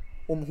 nochmal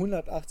um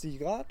 180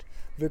 Grad.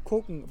 Wir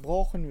gucken,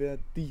 brauchen wir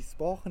dies,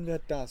 brauchen wir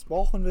das,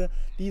 brauchen wir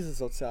diese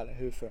soziale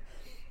Hilfe.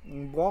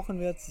 Brauchen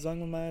wir jetzt, sagen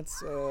wir mal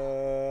jetzt,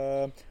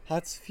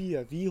 Hartz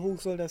IV, wie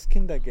hoch soll das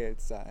Kindergeld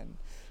sein?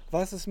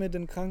 Was ist mit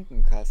den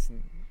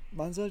Krankenkassen?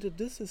 Man sollte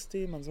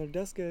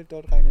das Geld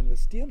dort rein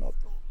investieren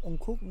und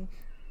gucken,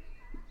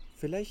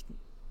 vielleicht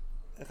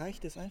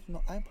reicht es einfach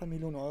nur ein paar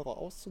Millionen Euro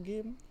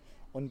auszugeben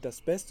und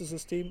das beste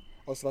System,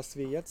 aus was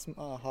wir jetzt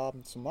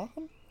haben, zu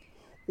machen.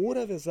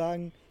 Oder wir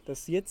sagen,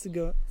 das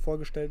jetzige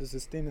vorgestellte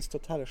System ist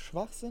totaler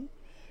Schwachsinn.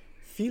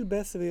 Viel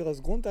besser wäre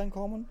das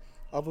Grundeinkommen,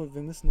 aber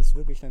wir müssen das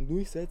wirklich dann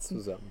durchsetzen.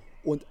 Zusammen.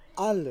 Und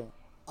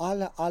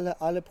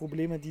alle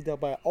Probleme, die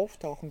dabei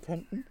auftauchen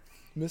könnten,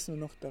 müssen wir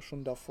noch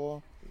schon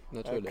davor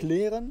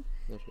klären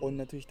und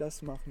natürlich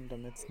das machen,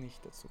 damit es nicht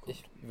dazu kommt.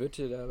 Ich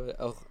würde dabei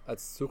auch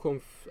als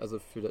Zukunft, also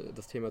für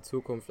das Thema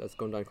Zukunft als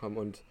Grundeinkommen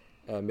und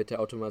mit der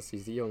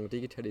Automatisierung,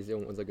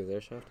 Digitalisierung unserer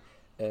Gesellschaft,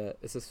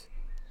 ist es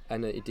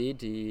eine Idee,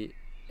 die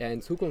eher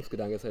ein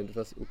Zukunftsgedanke ist,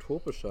 etwas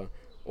utopischer.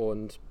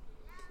 Und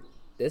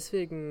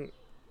deswegen,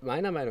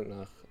 meiner Meinung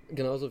nach,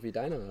 genauso wie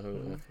deiner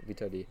Meinung nach,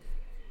 Vitali,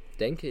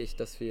 denke ich,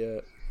 dass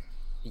wir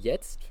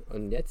jetzt,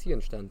 an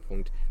jetzigen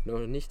Standpunkt, noch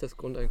nicht das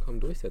Grundeinkommen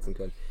durchsetzen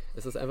können.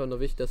 Es ist einfach nur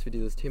wichtig, dass wir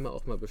dieses Thema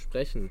auch mal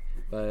besprechen,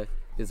 weil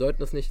wir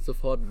sollten es nicht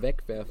sofort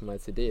wegwerfen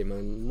als Idee.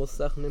 Man muss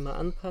Sachen immer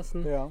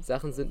anpassen,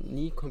 Sachen sind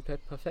nie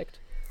komplett perfekt.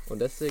 Und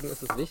deswegen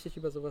ist es wichtig,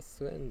 über sowas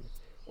zu enden.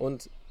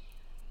 Und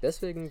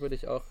deswegen würde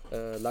ich auch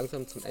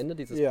langsam zum Ende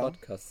dieses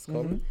Podcasts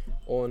kommen.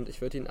 Und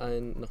ich würde Ihnen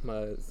allen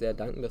nochmal sehr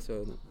danken, dass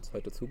wir uns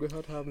heute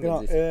zugehört haben.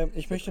 Genau,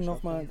 ich möchte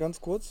nochmal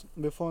ganz kurz,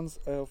 bevor wir uns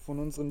von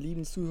unseren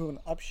lieben Zuhörern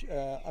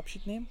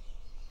Abschied nehmen,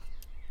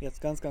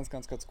 jetzt ganz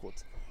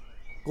kurz.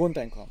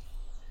 Grundeinkommen.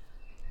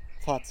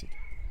 Fazit.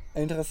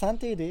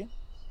 Interessante Idee.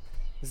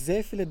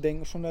 Sehr viele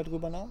denken schon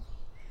darüber nach.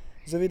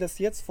 So wie das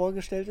jetzt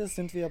vorgestellt ist,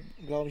 sind wir,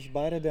 glaube ich,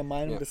 beide der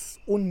Meinung, dass es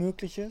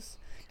unmöglich ist,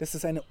 dass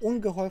es eine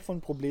Ungeheuer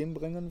von Problemen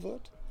bringen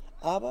wird,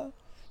 aber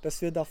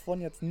dass wir davon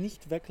jetzt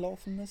nicht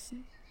weglaufen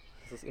müssen,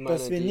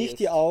 dass wir nicht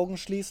die Augen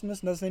schließen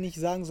müssen, dass wir nicht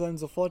sagen sollen,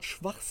 sofort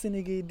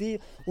schwachsinnige Idee,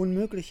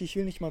 unmöglich, ich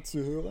will nicht mal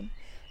zuhören,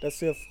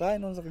 dass wir frei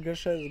in unserer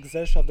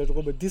Gesellschaft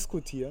darüber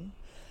diskutieren,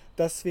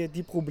 dass wir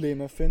die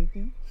Probleme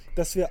finden,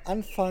 dass wir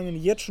anfangen,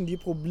 jetzt schon die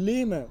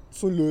Probleme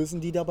zu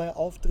lösen, die dabei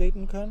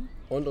auftreten können.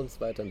 Und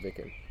uns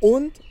weiterentwickeln.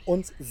 Und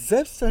uns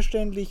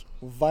selbstverständlich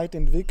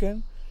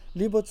weiterentwickeln.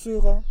 Lieber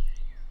Zuhörer,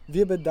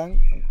 wir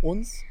bedanken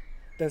uns,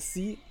 dass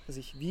Sie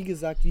sich, wie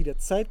gesagt, wieder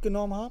Zeit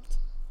genommen habt,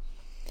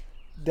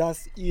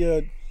 dass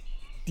ihr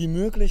die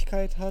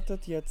Möglichkeit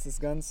hattet, jetzt das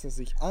Ganze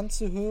sich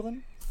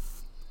anzuhören.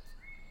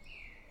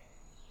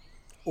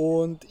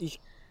 Und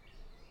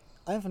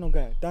einfach nur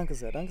geil. Danke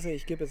sehr.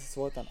 Ich gebe jetzt das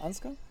Wort an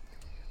Ansgar.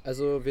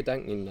 Also wir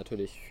danken Ihnen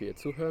natürlich für Ihr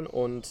Zuhören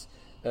und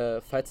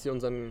falls Sie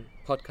unseren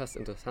Podcast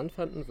interessant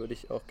fanden, würde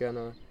ich auch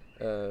gerne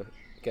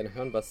gerne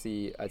hören, was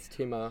Sie als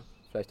Thema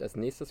vielleicht als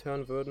nächstes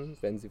hören würden,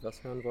 wenn Sie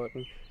was hören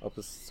wollten. Ob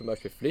es zum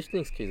Beispiel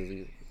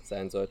Flüchtlingskrise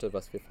sein sollte,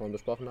 was wir vorhin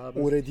besprochen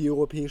haben. Oder die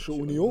Europäische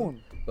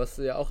Union. Was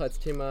wir auch als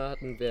Thema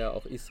hatten, wäre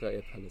auch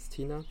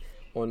Israel-Palästina.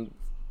 Und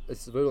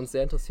es würde uns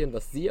sehr interessieren,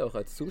 was Sie auch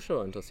als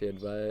Zuschauer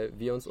interessiert, weil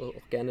wir uns auch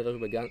gerne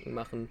darüber Gedanken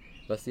machen,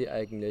 was Sie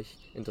eigentlich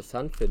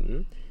interessant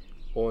finden.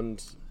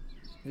 Und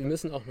wir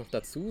müssen auch noch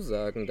dazu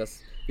sagen,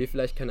 dass wir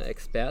vielleicht keine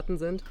Experten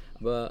sind,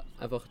 aber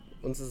einfach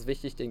uns ist es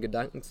wichtig, den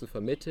Gedanken zu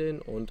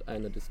vermitteln und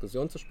eine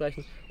Diskussion zu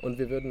sprechen. Und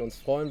wir würden uns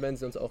freuen, wenn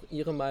Sie uns auch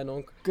Ihre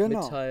Meinung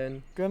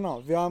mitteilen.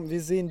 Genau,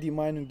 wir sehen die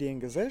Meinung, die in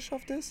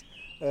Gesellschaft ist.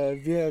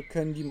 Wir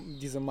können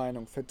diese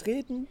Meinung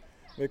vertreten.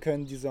 Wir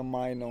können diese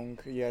Meinung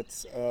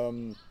jetzt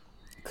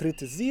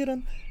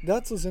kritisieren.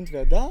 Dazu sind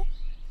wir da,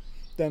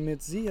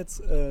 damit Sie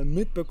jetzt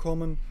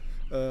mitbekommen,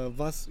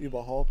 was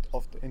überhaupt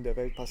in der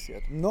Welt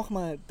passiert.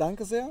 Nochmal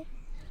danke sehr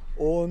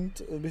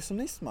und bis zum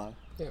nächsten Mal.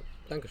 Ja,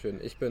 Dankeschön.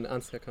 Ich bin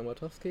Ansgar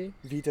Kamatowski.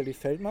 Vitali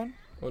Feldmann.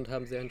 Und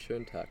haben Sie einen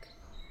schönen Tag.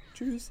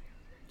 Tschüss.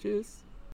 Tschüss.